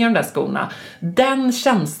springa de där skorna. Den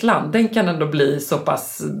känslan, den kan ändå bli så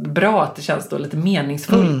pass bra att det känns då lite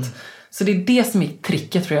meningsfullt. Så det är det som är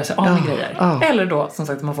tricket för att göra sig av med grejer. Ja. Eller då som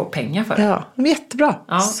sagt att man får pengar för det. Ja, jättebra.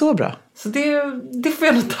 Ja. Så bra. Så det får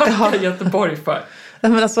jag nog tacka Göteborg för.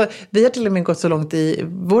 Men alltså, vi har till och med gått så långt i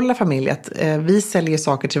vår lilla familj att vi säljer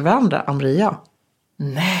saker till varandra, Amri.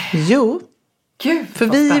 Nej. Jo. Gud, för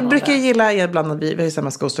vi brukar ju gilla ibland att vi har ju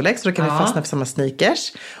samma skostorlek så då kan vi fastna för samma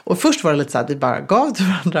sneakers. Och först var det lite så att vi bara gav till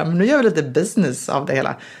varandra, men nu gör vi lite business av det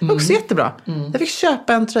hela. Det var också jättebra. Jag fick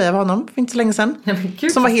köpa en tröja av honom för inte så länge sedan. Ja,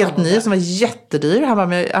 Gud, som var helt ny, som var jättedyr. Han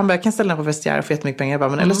bara, jag kan ställa den på Vestiaire och få jättemycket pengar. Jag bara,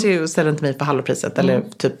 men eller så ställer den till mig för halva priset eller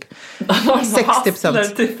typ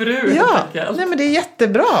 60%. Till fru, ja, nej, men det är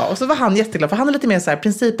jättebra. Och så var han jätteglad, för han är lite mer så här,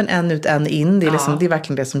 principen en ut, en in. Det är, liksom, det är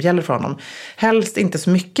verkligen det som gäller för honom. Helst inte så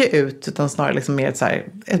mycket ut, utan snarare liksom mer så här,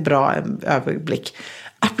 ett bra överblick.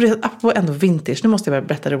 Apropå ändå vintage, nu måste jag bara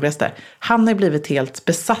berätta det roligaste. Han har blivit helt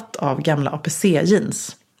besatt av gamla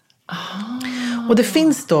APC-jeans. Och det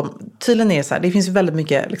finns då, tydligen är det så här, det finns ju väldigt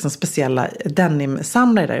mycket liksom speciella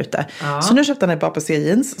denim-samlare där ute. Så nu köpte han ett par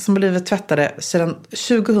APC-jeans som blivit tvättade sedan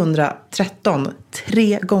 2013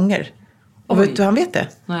 3 gånger. Och vet du hur han vet det?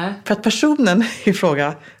 Nej. För att personen i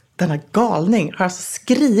fråga, denna galning, har alltså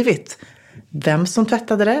skrivit vem som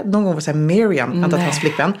tvättade det. Någon gång var det så här Miriam, att hans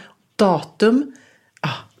flickvän. Datum.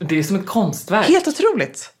 Det är som ett konstverk. Helt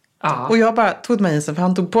otroligt. Och jag bara tog mig in sen, för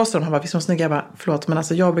han tog på sig dem. Han bara, visst var snygga. Jag bara, förlåt, men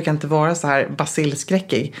alltså jag brukar inte vara så här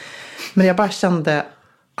basilskräckig. Men jag bara kände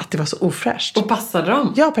att det var så ofräscht. Och passade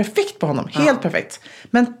dem? Ja, perfekt på honom. Helt perfekt.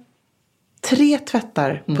 Men 3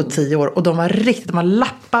 tvättar på 10 år. Och de var riktigt, de var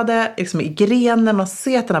lappade liksom i grenen. Man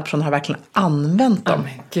ser att den här personen har verkligen använt dem.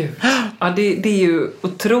 Men gud. Ja, det är ju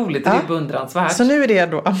otroligt. Det är beundransvärt. Så nu är det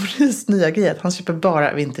då Amris nya grej att han köper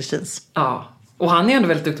bara vintage jeans. Ja. Och han är ändå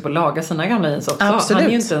väldigt duktig på att laga sina gamla jeans också. Absolut. Han är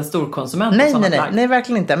ju inte en stor konsument. Nej,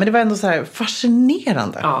 verkligen inte. Men det var ändå så här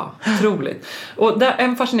fascinerande. Ja, otroligt. Och där,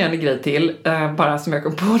 en fascinerande grej till, bara som jag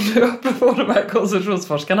kom på nu, apropå de här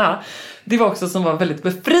konsumtionsforskarna. Det var också som var väldigt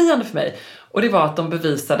befriande för mig. Och det var att de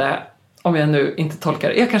bevisade, om jag nu inte tolkar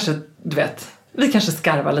det, jag kanske, du vet, vi kanske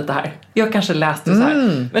skarvar lite här. Jag kanske läste så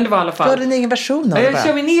här. Men det var i alla fall... Du har din egen version av det. Jag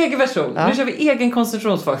kör min egen version. Nu kör vi egen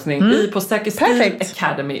konsumtionsforskning på Säker Stil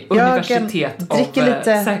Academy. Universitet av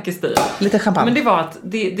Säker Stil. Lite champagne. Men det var att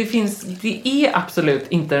det är absolut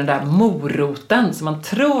inte den där moroten som man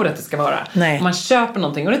tror att det ska vara. Nej. Man köper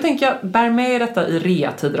någonting. Och det tänker jag, bär med detta i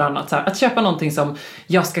reatider och annat. Så här, att köpa någonting som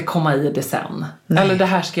jag ska komma i det sen. Nej, eller det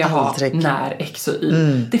här ska jag ha när X och Y.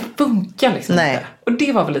 Det funkar liksom inte. Och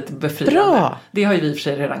det var väl lite befriande. Bra. Det har ju vi i och för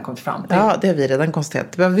sig redan kommit fram till. Ja, det har vi redan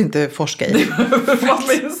konstaterat. Det behöver vi inte forska i.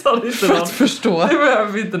 För att förstå. Det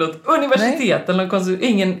behöver vi inte något universitet eller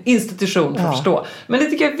ingen institution för att förstå. Men det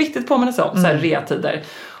tycker jag är viktigt på med så här reatider.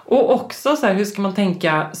 Och också så här, hur ska man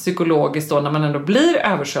tänka psykologiskt då när man ändå blir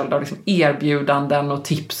översköljd av liksom erbjudanden och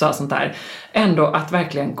tips och sånt där. Ändå att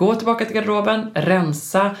verkligen gå tillbaka till garderoben,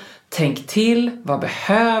 rensa, tänk till, vad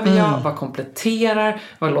behöver jag, vad kompletterar,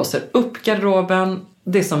 vad låser upp garderoben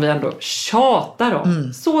det som vi ändå tjatar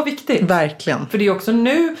om. Så viktigt. Verkligen. För det är också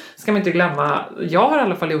nu, ska man inte glömma, jag har i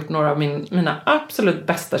alla fall gjort några av mina absolut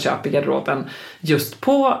bästa köp i garderoben just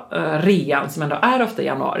på rean som ändå är ofta i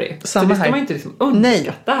januari. Samma så det ska här. man inte liksom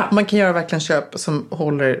underskatta. Nej, man kan göra verkligen köp som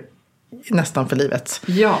håller nästan för livet.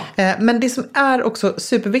 Ja. Men det som är också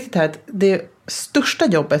superviktigt här, att det största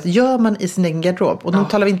jobbet gör man i sin egen garderob. Och nu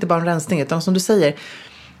talar vi inte bara om rensning, utan som du säger,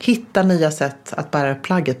 hitta nya sätt att bära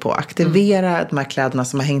plagget på. Aktivera de här kläderna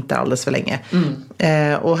som har hängt där alldeles för länge.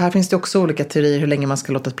 Och här finns det också olika teorier hur länge man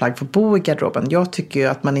ska låta ett plagg få bo i garderoben. Jag tycker ju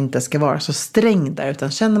att man inte ska vara så sträng där.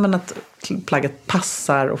 Utan känner man att plagget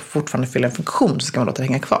passar och fortfarande fyller en funktion, så ska man låta det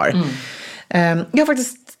hänga kvar. Jag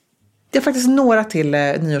har faktiskt några till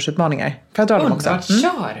nyårsutmaningar. Får jag dra dem också?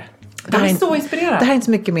 Kör! Det här är så inspirerande. Det här är inte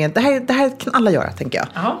så mycket mer. Det här kan alla göra, tänker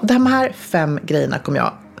jag. Och de här 5 grejerna kommer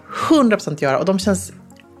jag 100% göra. Och de känns,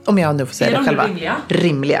 om jag nu får säga det själva,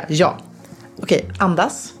 rimliga. Ja. Okej,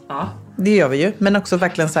 andas. Ja. Det gör vi ju. Men också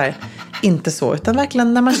verkligen så här, inte så. Utan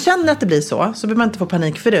verkligen när man känner att det blir så behöver man inte få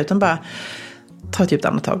panik för det. Utan bara ta ett djupt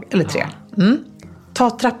andetag. Eller 3. Ta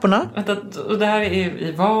trapporna. Vänta, och det här är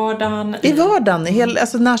i vardagen? I vardagen,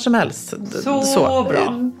 alltså när som helst. Så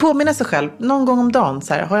bra. Påminna sig själv någon gång om dagen.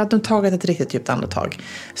 Så här, har jag nu tagit ett riktigt djupt andetag?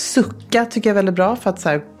 Sucka tycker jag är väldigt bra för att så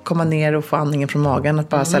här, komma ner och få andningen från magen. Att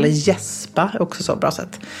bara så här, eller gäspa är också så bra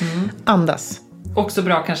sätt. Andas. Också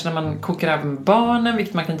bra kanske när man kokar över med barnen,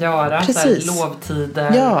 vilket man kan göra. Precis. Så här,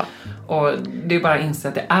 lovtider. Ja. Och det är bara att inse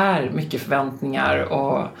att det är mycket förväntningar.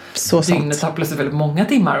 Och så dygnet har plötsligt väldigt många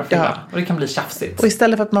timmar att fylla. Ja. Och det kan bli tjafsigt. Och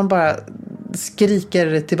istället för att man bara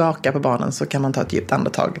skriker tillbaka på barnen, så kan man ta ett djupt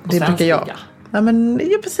andetag. Och det sen brukar jag. stiga. Ja, men,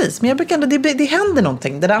 ja, precis. Men jag brukar ändå, det händer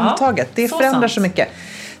någonting. Det där andetaget. Det så förändrar sant. så mycket.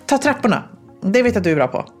 Ta trapporna. Det vet jag att du är bra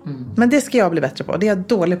på. Men det ska jag bli bättre på. Det är jag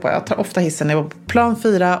dålig på. Jag tar ofta hissen när jag var på plan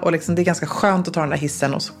 4. Och liksom, det är ganska skönt att ta den där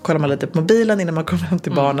hissen. Och så kollar man lite på mobilen innan man kommer hem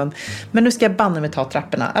till barnen. Men nu ska jag banne mig ta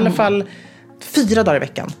trapporna. I alla fall 4 dagar i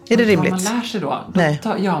veckan. Är det rimligt? Vad man lär sig då Nej.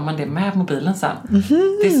 gör man det med mobilen sen.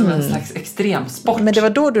 Det är som en slags extremsport. Men det var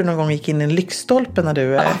då du någon gång gick in i en lyktstolpe när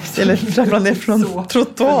du eller ramlade ner från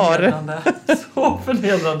trottoar. Så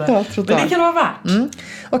förnedrande. Ja, trottoar. Men det kan vara värt.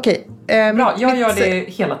 Okej. Bra, jag gör det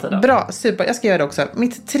hela tiden. Bra, super. Jag ska göra det också.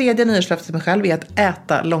 Mitt 3:e nyårslöfte till mig själv är att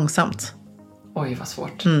äta långsamt. Oj, vad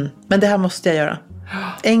svårt. Men det här måste jag göra.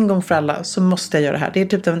 En gång för alla så måste jag göra det här. Det är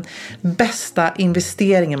typ den bästa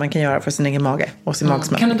investeringen man kan göra för sin egen mage och sin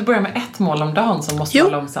magsmältning. Kan du inte börja med 1 mål om dagen som måste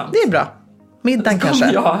vara långsamt? Jo, det är bra. Middagen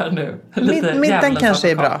kanske. Jag här nu. Middagen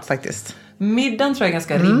kanske är bra faktiskt. Middagen tror jag är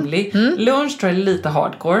ganska rimlig. Lunch tror jag är lite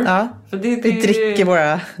hardcore. Ja. För Vi dricker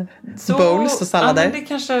våra bowls och sallader. Ja, men, det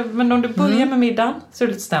kanske, men om du börjar med middagen så är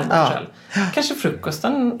det lite stämd själv. Kanske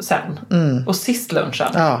frukosten sen. Och sist lunchen.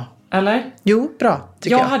 Ja. Eller? Jo, bra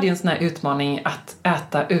tycker jag. Jag hade ju en sån här utmaning att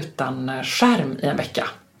äta utan skärm i en vecka.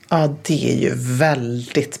 Ja, det är ju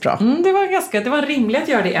väldigt bra. Det var rimligt att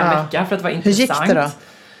göra det i en vecka för att det var intressant. Hur gick det då?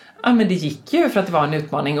 Ja, men det gick ju för att det var en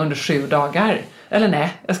utmaning under 7 dagar. Eller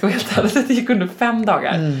nej, jag ska vara helt ärlig, det gick under 5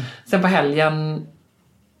 dagar. Sen på helgen,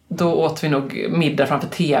 då åt vi nog middag framför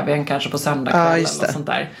tvn kanske på söndag kväll eller något sånt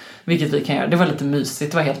där. Vilket vi kan göra. Det var lite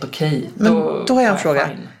mysigt, det var helt okej. Men då har jag en fråga.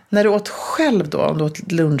 Fine. När du åt själv då, om du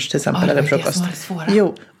åt lunch till exempel eller frukost.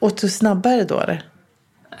 Jo, åt du snabbare då eller?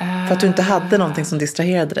 För att du inte hade någonting som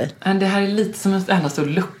distraherade dig. Det här är lite som en stor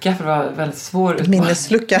lucka för det var väldigt svår utmaning.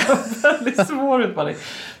 Minneslucka. Väldigt svår utmaning.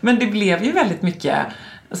 Men det blev ju väldigt mycket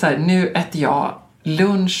så här, nu äter jag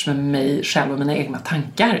lunch med mig själv och mina egna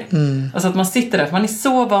tankar. Alltså att man sitter där, för man är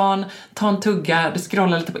så van, ta en tugga, du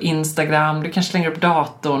scrollar lite på Instagram, du kanske slänger upp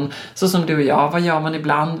datorn, så som du och jag, vad gör man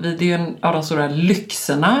ibland? Det är ju en av de stora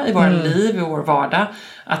lyxerna i våra liv, i vår vardag,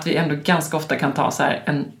 att vi ändå ganska ofta kan ta så här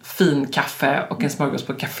en fin kaffe och en smörgås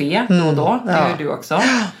på café då och då, det gör du också.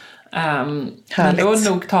 Men då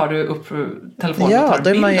nog tar du upp telefonen och tar en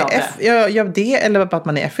bild man ju av det. Ja, det eller bara att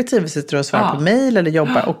man är effektiv, sitter och svarar på mejl eller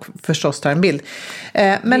jobbar och förstås tar en bild.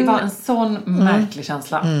 Men det var en sån märklig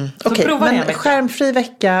känsla. Så okej, prova men det en vecka. skärmfri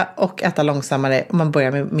vecka och äta långsammare om man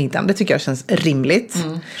börjar med middagen. Det tycker jag känns rimligt.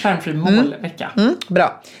 Skärmfri målvecka.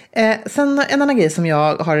 Bra. Sen en annan grej som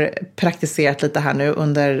jag har praktiserat lite här nu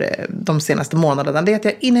under de senaste månaderna, det är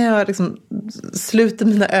att innan jag liksom sluter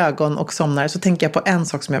mina ögon och somnar så tänker jag på en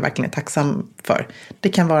sak som jag verkligen är tacksam för. Det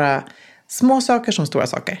kan vara små saker som stora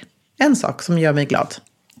saker. En sak som gör mig glad.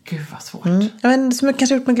 Gud vad svårt. Ja, men som jag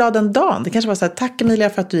kanske gjort mig glad en dag. Det kanske var så här, tack Emilia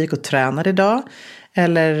för att du gick och tränade idag.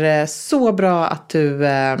 Eller så bra att du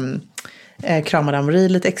kramade Amori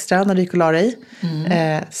lite extra när du gick och la dig.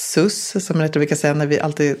 Sus, som jag brukar säga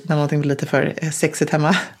när någonting blir lite för sexigt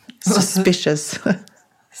hemma. Suspicious.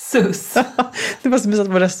 Sus. Det var som vi satt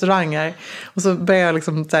på restauranger. Och så började jag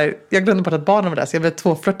liksom så här, jag glömde bort att barnen var där. Så jag blev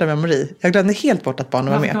tvåflörtad med Marie. Jag glömde helt bort att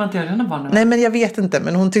barnen var med. Varför kan man inte göra det när barnen var? Nej, men jag vet inte.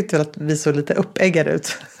 Men hon tyckte väl att vi såg lite uppeggade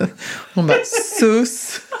ut. Hon bara,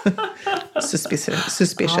 sus.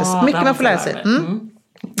 Suspicious. Mycket man får lära sig.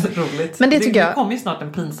 Roligt. Men det tycker jag... Det kommer ju snart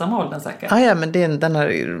en pinsam ålder säkert. Ja, men den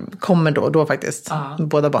här kommer då faktiskt.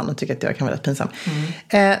 Båda barnen tycker att jag kan vara rätt pinsam.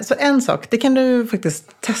 Så en sak, det kan du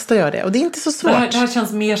faktiskt testa att göra det. Och det är inte så svårt. Det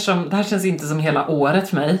här känns inte som hela året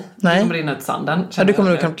för mig. Nej. Det kommer rinna ut sanden. Ja, du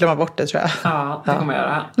kommer nog glömma bort det, tror jag. Ja, det kommer jag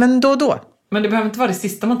göra. Men då. Men det behöver inte vara det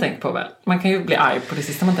sista man tänker på väl? Man kan ju bli arg på det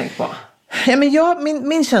sista man tänker på. Ja, men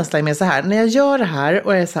min känsla är mer så här. När jag gör det här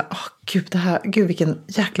och jag är så här, gud vilken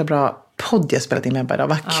jäkla bra podd jag spelat in med idag.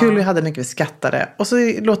 Vad kul vi hade, mycket vi skattade. Och så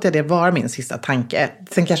låter jag det vara min sista tanke.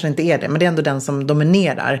 Sen kanske det inte är det, men det är ändå den som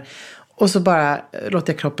dominerar. Och så bara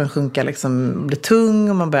låter jag kroppen sjunka, liksom bli tung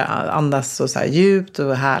och man börjar andas så här djupt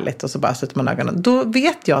och härligt och så bara sluter man ögonen. Då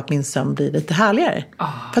vet jag att min sömn blir lite härligare.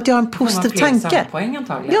 För att jag har en positiv tanke.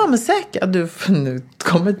 Ja, men säkert. Nu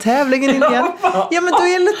kommer tävlingen in igen. Ja, men då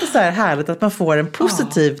är det lite så här härligt att man får en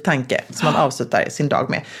positiv tanke som man avslutar sin dag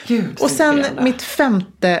med. Gud, och sen mitt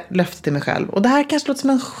 5:e löfte till mig själv. Och det här kanske låter som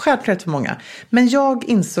en självklarhet för många. Men jag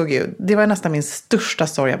insåg ju, det var nästan min största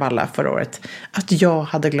sorg av alla förra året, att jag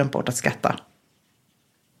hade glömt bort att skratta.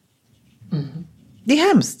 Det är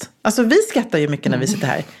hemskt. Alltså vi skrattar ju mycket när vi sitter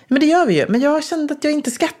här. Men det gör vi ju. Men jag kände att jag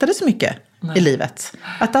inte skrattade så mycket i livet.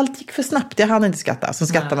 Att allt gick för snabbt. Jag hann inte skratta. Så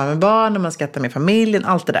skrattar man med barn och man skrattar med familjen.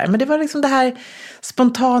 Allt det där. Men det var liksom det här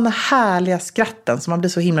spontana, härliga skratten som man blir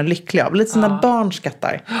så himla lycklig av. Lite som när barn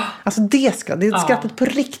skrattar. Alltså det är skrattet på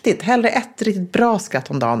riktigt. Hellre ett riktigt bra skratt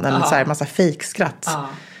om dagen än så här massa fejkskratt.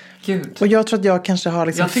 Gud. Och jag tror att jag kanske har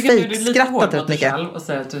liksom fejkskrattat rätt mycket. Själv och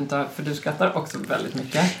säger att du inte har, för du skrattar också väldigt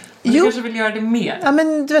mycket. Men du kanske vill göra det mer. Ja,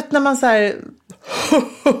 men du vet när man så här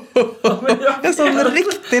en sån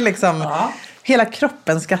riktig liksom hela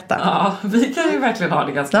kroppen skrattar. Ja, vi kan ju verkligen ha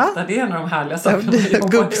det ganska ofta. Det är en av de härliga sakerna.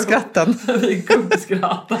 Gubbskratten. Vi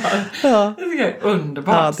gubbskrattar. Ja. Det tycker jag är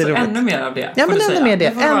underbart. Ja, det är så ännu mer av det. Ja, men ännu mer det.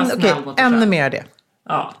 Ännu mer av det.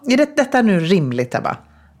 Ja. Är detta nu rimligt, Ebba?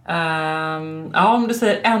 Om du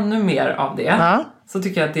säger ännu mer av det så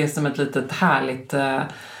tycker jag att det är som ett litet härligt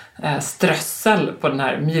strössel på den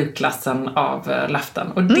här mjukklassen av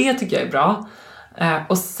löften. Och det tycker jag är bra.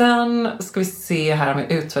 Och sen ska vi se här om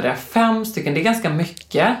jag utvärderar 5 stycken. Det är ganska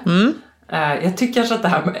mycket. Jag tycker kanske att det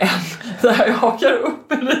här med jag hakar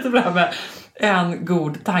upp lite på det här med en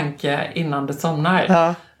god tanke innan du somnar.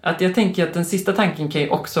 Ja. Att jag tänker att den sista tanken kan ju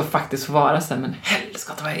också faktiskt få vara så här, men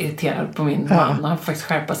helskotta vad jag är irriterad på min man. Han får faktiskt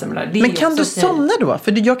skärpa sig med det där. Men kan du somna då?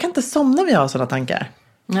 För jag kan inte somna när jag har sådana tankar.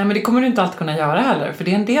 Nej, men det kommer du inte alltid kunna göra heller. För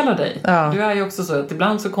det är en del av dig. Ja. Du är ju också så att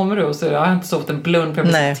ibland så kommer du och så jag har inte sovit en blund. För jag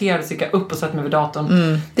blir irriterad och så gick jag upp och satt mig vid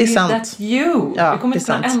datorn. Det är sant. That's you. Du kommer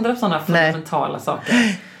inte kunna ändra på sådana fundamentala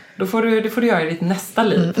saker. Det får du göra i ditt nästa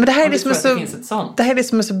liv. Men det här är det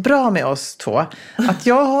som är så bra med oss två. Att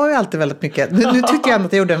jag har ju alltid väldigt mycket. Nu tyckte jag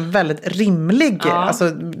att jag gjorde en väldigt rimlig.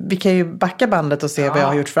 Alltså, vi kan ju backa bandet och se vad jag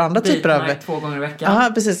har gjort för andra typer av. 2 gånger i veckan.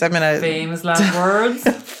 Ja, precis. Jag menar, famous last words.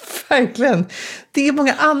 Verkligen. Det är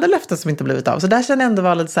många andra löften som inte blivit av. Så där känner jag ändå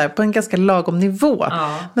vara lite så här på en ganska lagom nivå.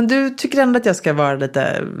 Men du tycker ändå att jag ska vara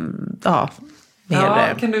lite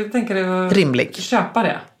mer kan du tänka dig att rimlig. Köpa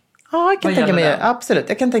det? Ja, jag kan tänka mig det. Absolut,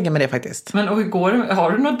 jag kan tänka mig det faktiskt. Men och hur går det?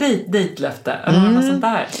 Har du något dejtlöfte? Eller något sånt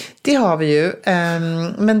där? Det har vi ju.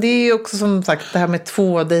 Men det är ju också som sagt, det här med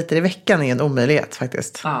 2 dejter i veckan är en omöjlighet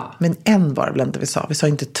faktiskt. Men en var det väl inte vi sa. Vi sa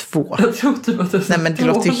inte 2. Jag tror typ att det. Nej, men det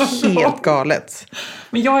låter ju helt galet.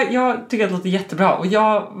 Men jag tycker att det låter jättebra. Och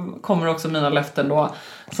jag kommer också mina löften då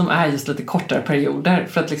som är just lite kortare perioder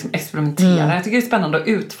för att liksom experimentera. Jag tycker det är spännande att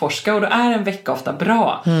utforska och då är en vecka ofta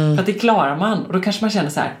bra. För att det klarar man och då kanske man känner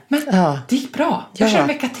så här, men det gick bra. Jag kör en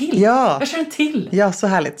vecka till. Jag kör en till. Ja, så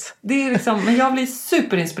härligt. Det är liksom, men jag blir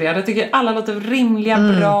superinspirerad. Jag tycker alla låter rimliga,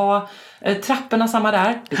 bra. Trapporna samma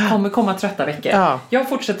där. Det kommer komma trötta veckor. Jag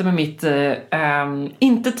fortsätter med mitt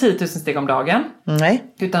inte 10 000 steg om dagen. Nej.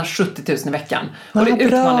 Utan 70 000 i veckan. Och det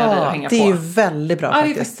utmanar jag dig att hänga på. Det är ju väldigt bra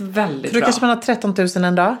faktiskt. Det är faktiskt väldigt bra. För då kanske man har 13 000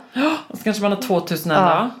 en dag. Och så kanske man har 2 000 en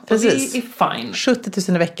dag. Precis. Och det är fine.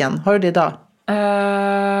 70 000 i veckan. Har du det idag?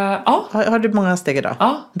 Ja. Har du många steg idag?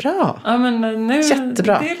 Ja. Bra. Ja, men nu,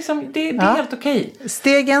 jättebra. Det är, liksom, det är helt okej.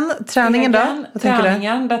 Träningen då?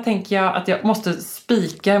 Träningen, där tänker jag att jag måste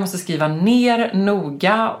spika, jag måste skriva ner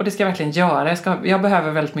noga och det ska jag verkligen göra. Jag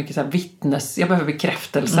behöver väldigt mycket så här jag behöver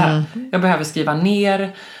bekräftelse. Jag behöver skriva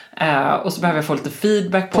ner och så behöver jag få lite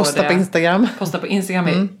feedback på Posta på Instagram. Posta på Instagram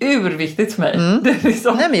är urviktigt för mig. Det är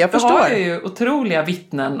liksom, nej, men jag förstår. Jag har ju otroliga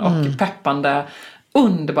vittnen och peppande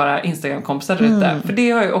underbara Instagram-kompisar där ute. För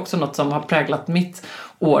det har ju också något som har präglat mitt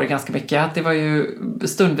år ganska mycket. Att det var ju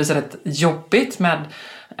stundvis rätt jobbigt med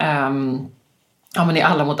men i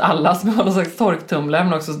Alla mot alla som var någon slags torktumlare,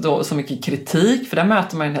 men också då så mycket kritik, för där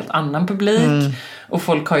möter man en helt annan publik och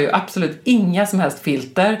folk har ju absolut inga som helst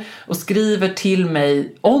filter och skriver till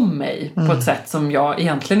mig om mig på ett sätt som jag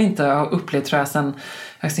egentligen inte har upplevt, tror jag, sen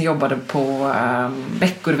jag jobbade på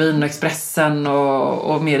Veckorevyn och Expressen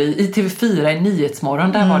och mer i TV4 i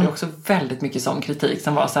Nyhetsmorgon. Där var det också väldigt mycket sån kritik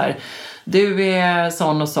som var så här: du är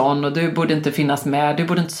sån och sån och du borde inte finnas med, du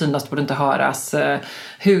borde inte synas, du borde inte höras.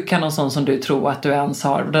 Hur kan någon sån som du tro att du ens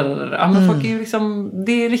har? Ja, men folk är ju liksom,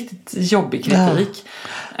 det är riktigt jobbig kritik.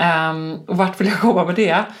 Och vart vill jag komma med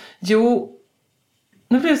det? Jo,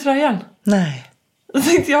 nu blir det så där igen. Nej. Då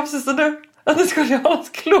tänkte jag precis som du, att det skulle jag ha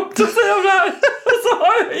något klokt att säga om det här. Och så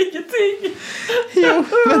har jag ingenting.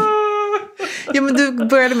 Jo, men du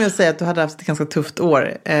började med att säga att du hade haft ett ganska tufft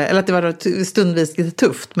år. Eller att det var stundvis lite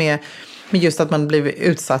tufft med just att man blev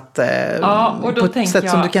utsatt och då på ett sätt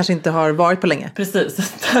som du kanske inte har varit på länge.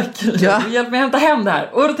 Precis, tack. Ja. Hjälp mig hämta hem det här.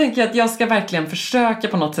 Och då tänker jag att jag ska verkligen försöka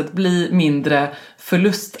på något sätt bli mindre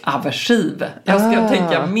förlustaversiv. Jag ska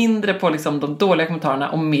tänka mindre på liksom de dåliga kommentarerna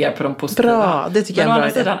och mer på de positiva. Bra, det tycker jag är en bra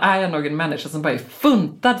idé. Men å andra sidan är jag nog en människa som bara är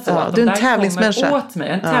funtad så att du är de en där tävlingsmänniska. kommer åt mig.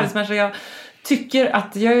 En tävlingsmänniska. Jag tycker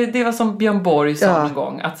att det var som Björn Borg sa en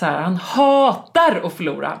gång, att så här, han hatar att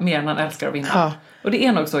förlora mer än han älskar att vinna. Ja. Och det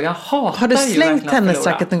är nog så, jag hatar. Har du slängt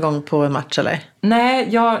tennisracket en gång på en match eller? Nej,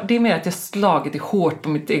 det är mer att jag slagit det hårt på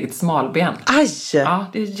mitt eget smalben. Aj! Ja,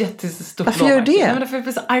 det är jättestort. Varför gör du det? Nej, men därför jag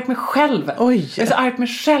blir så arg på mig själv. Oj. Jag är så arg på mig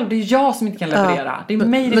själv, det är jag som inte kan leverera. Det är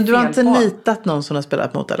mig det är men du har fel inte på. Nitat någon som har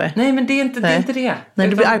spelat mot eller? Nej, men det är inte det. Nej,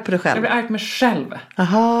 du blir arg på dig själv. Jag blir arg på mig själv.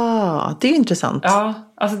 Aha, det är intressant. Ja,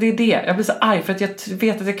 alltså det är det. Jag blir så arg för att jag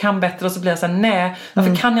vet att jag kan bättre och så blir jag så här: nej,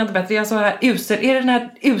 varför kan jag inte bättre? Jag är så här usel. Är det den här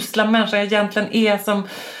usla människan jag egentligen är som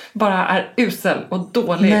bara är usel och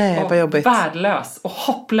dålig och värdelös och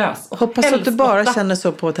hopplös och hoppas att du bara känner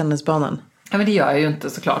så på tennisbanan. Ja, men det gör jag ju inte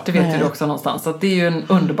såklart. Det vet ju du också någonstans. Så det är ju en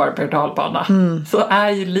underbar pedalbana. Så är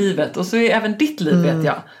ju livet. Och så är även ditt liv, vet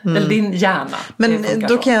jag. Eller din hjärna. Men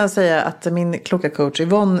då kan jag säga att min kloka coach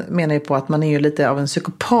Yvonne menar ju på att man är ju lite av en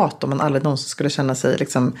psykopat om man aldrig någonsin skulle känna sig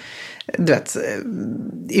liksom, du vet,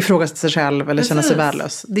 ifrågasätta sig själv eller känna sig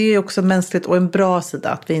värdelös. Det är ju också mänskligt och en bra sida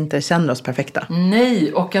att vi inte känner oss perfekta.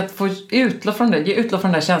 Nej, och att få utlopp från det, ge utlopp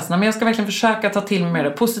från den där känslan. Men jag ska verkligen försöka ta till mig mer det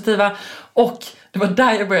positiva. Och det var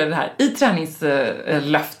där jag började det här. I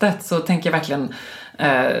träningslöftet så tänker jag verkligen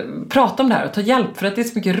prata om det här och ta hjälp. För att det är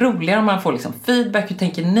så mycket roligare om man får liksom feedback. Hur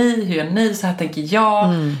tänker ni? Hur gör ni? Så här tänker jag.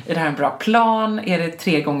 Är det här en bra plan? Är det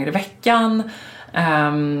 3 gånger i veckan?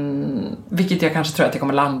 Vilket jag kanske tror att jag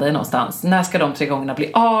kommer landa i någonstans. När ska de 3 gångerna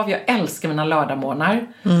bli av? Jag älskar mina lördagmorgnar.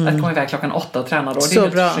 Att komma iväg 8:00 och träna då. Det är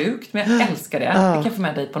helt sjukt, men jag älskar det. Det kan jag få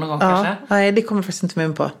med dig på någon gång kanske. Nej, det kommer faktiskt inte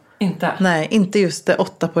med på. Inte? Nej, inte just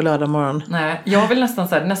 8 på lördag morgon. Nej, jag vill nästan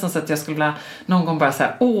så att jag skulle vilja någon gång bara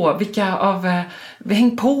säga: vilka av vi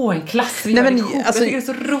häng på en klass. Nej, men, alltså, det är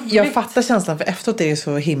så roligt. Jag fattar känslan, för efteråt är det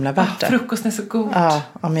så himla värt det. Frukosten är så god. Ja,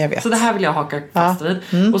 men jag vet. Så det här vill jag haka fast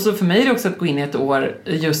vid. Och så för mig är det också att gå in i ett år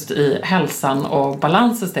just i hälsan och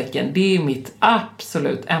balansens tecken. Det är mitt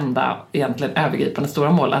absolut enda egentligen övergripande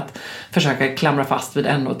stora mål, att försöka klamra fast vid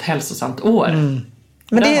ännu ett hälsosamt år.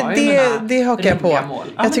 Men det hakar jag på.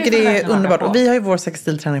 Jag tycker det är underbart. Och vi har ju vår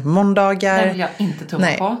sextilträning på måndagar. Det vill jag inte tumma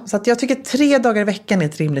på. Så att jag tycker 3 dagar i veckan är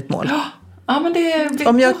ett rimligt mål. Ja, men det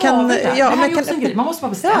om jag kan, det här är ju också en grej. Man måste bara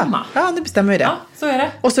bestämma. Ja, nu bestämmer vi det. Ja, så är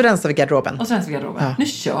det. Och så rensar vi garderoben. Ja. Nu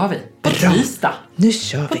kör vi. På tisdag. Nu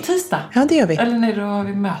kör vi. På tisdag. Ja, det gör vi. Eller när då har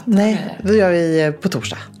vi möte. Nej, då gör vi på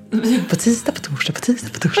torsdag. På tisdag, på torsdag.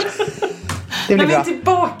 Det blir när vi är bra.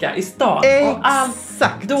 Tillbaka i stan.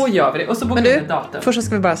 Exakt. Då gör vi det. Och så bokar vi ett datum. Först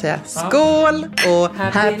ska vi bara säga skål och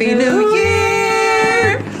Happy New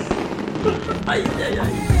Year! Aj.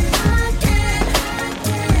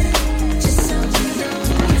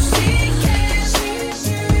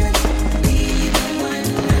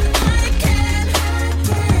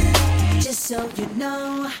 So you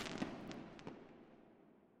know.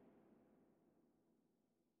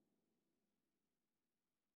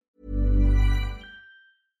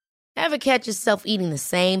 Ever catch yourself eating the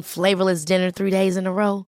same flavorless dinner 3 days in a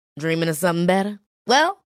row? Dreaming of something better?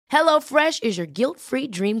 Well, HelloFresh is your guilt-free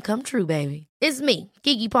dream come true, baby. It's me,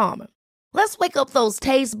 Keke Palmer. Let's wake up those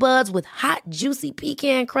taste buds with hot, juicy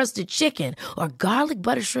pecan-crusted chicken or garlic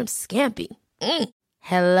butter shrimp scampi.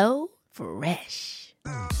 Hello Fresh.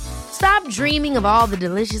 Stop dreaming of all the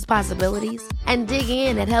delicious possibilities and dig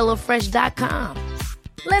in at HelloFresh.com.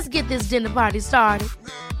 Let's get this dinner party started.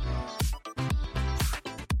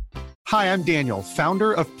 Hi, I'm Daniel,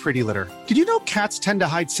 founder of Pretty Litter. Did you know cats tend to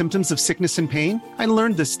hide symptoms of sickness and pain? I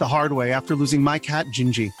learned this the hard way after losing my cat,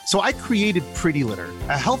 Gingy. So I created Pretty Litter,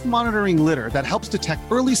 a health monitoring litter that helps detect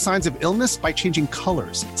early signs of illness by changing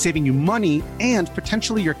colors, saving you money and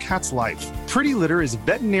potentially your cat's life. Pretty Litter is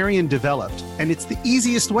veterinarian developed, and it's the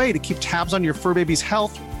easiest way to keep tabs on your fur baby's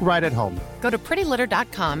health right at home. Go to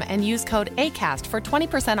prettylitter.com and use code ACAST for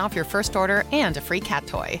 20% off your first order and a free cat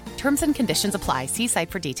toy. Terms and conditions apply. See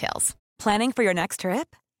site for details. Planning for your next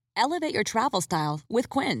trip? Elevate your travel style with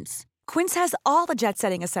Quince. Quince has all the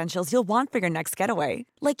jet-setting essentials you'll want for your next getaway,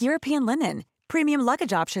 like European linen, premium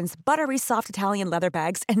luggage options, buttery soft Italian leather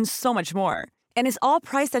bags, and so much more. And is all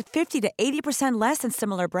priced at 50 to 80% less than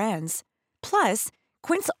similar brands. Plus,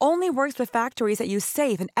 Quince only works with factories that use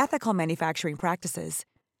safe and ethical manufacturing practices.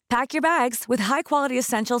 Pack your bags with high-quality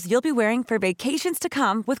essentials you'll be wearing for vacations to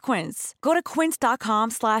come with Quince. Go to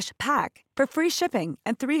quince.com/pack for free shipping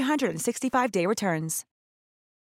and 365-day returns.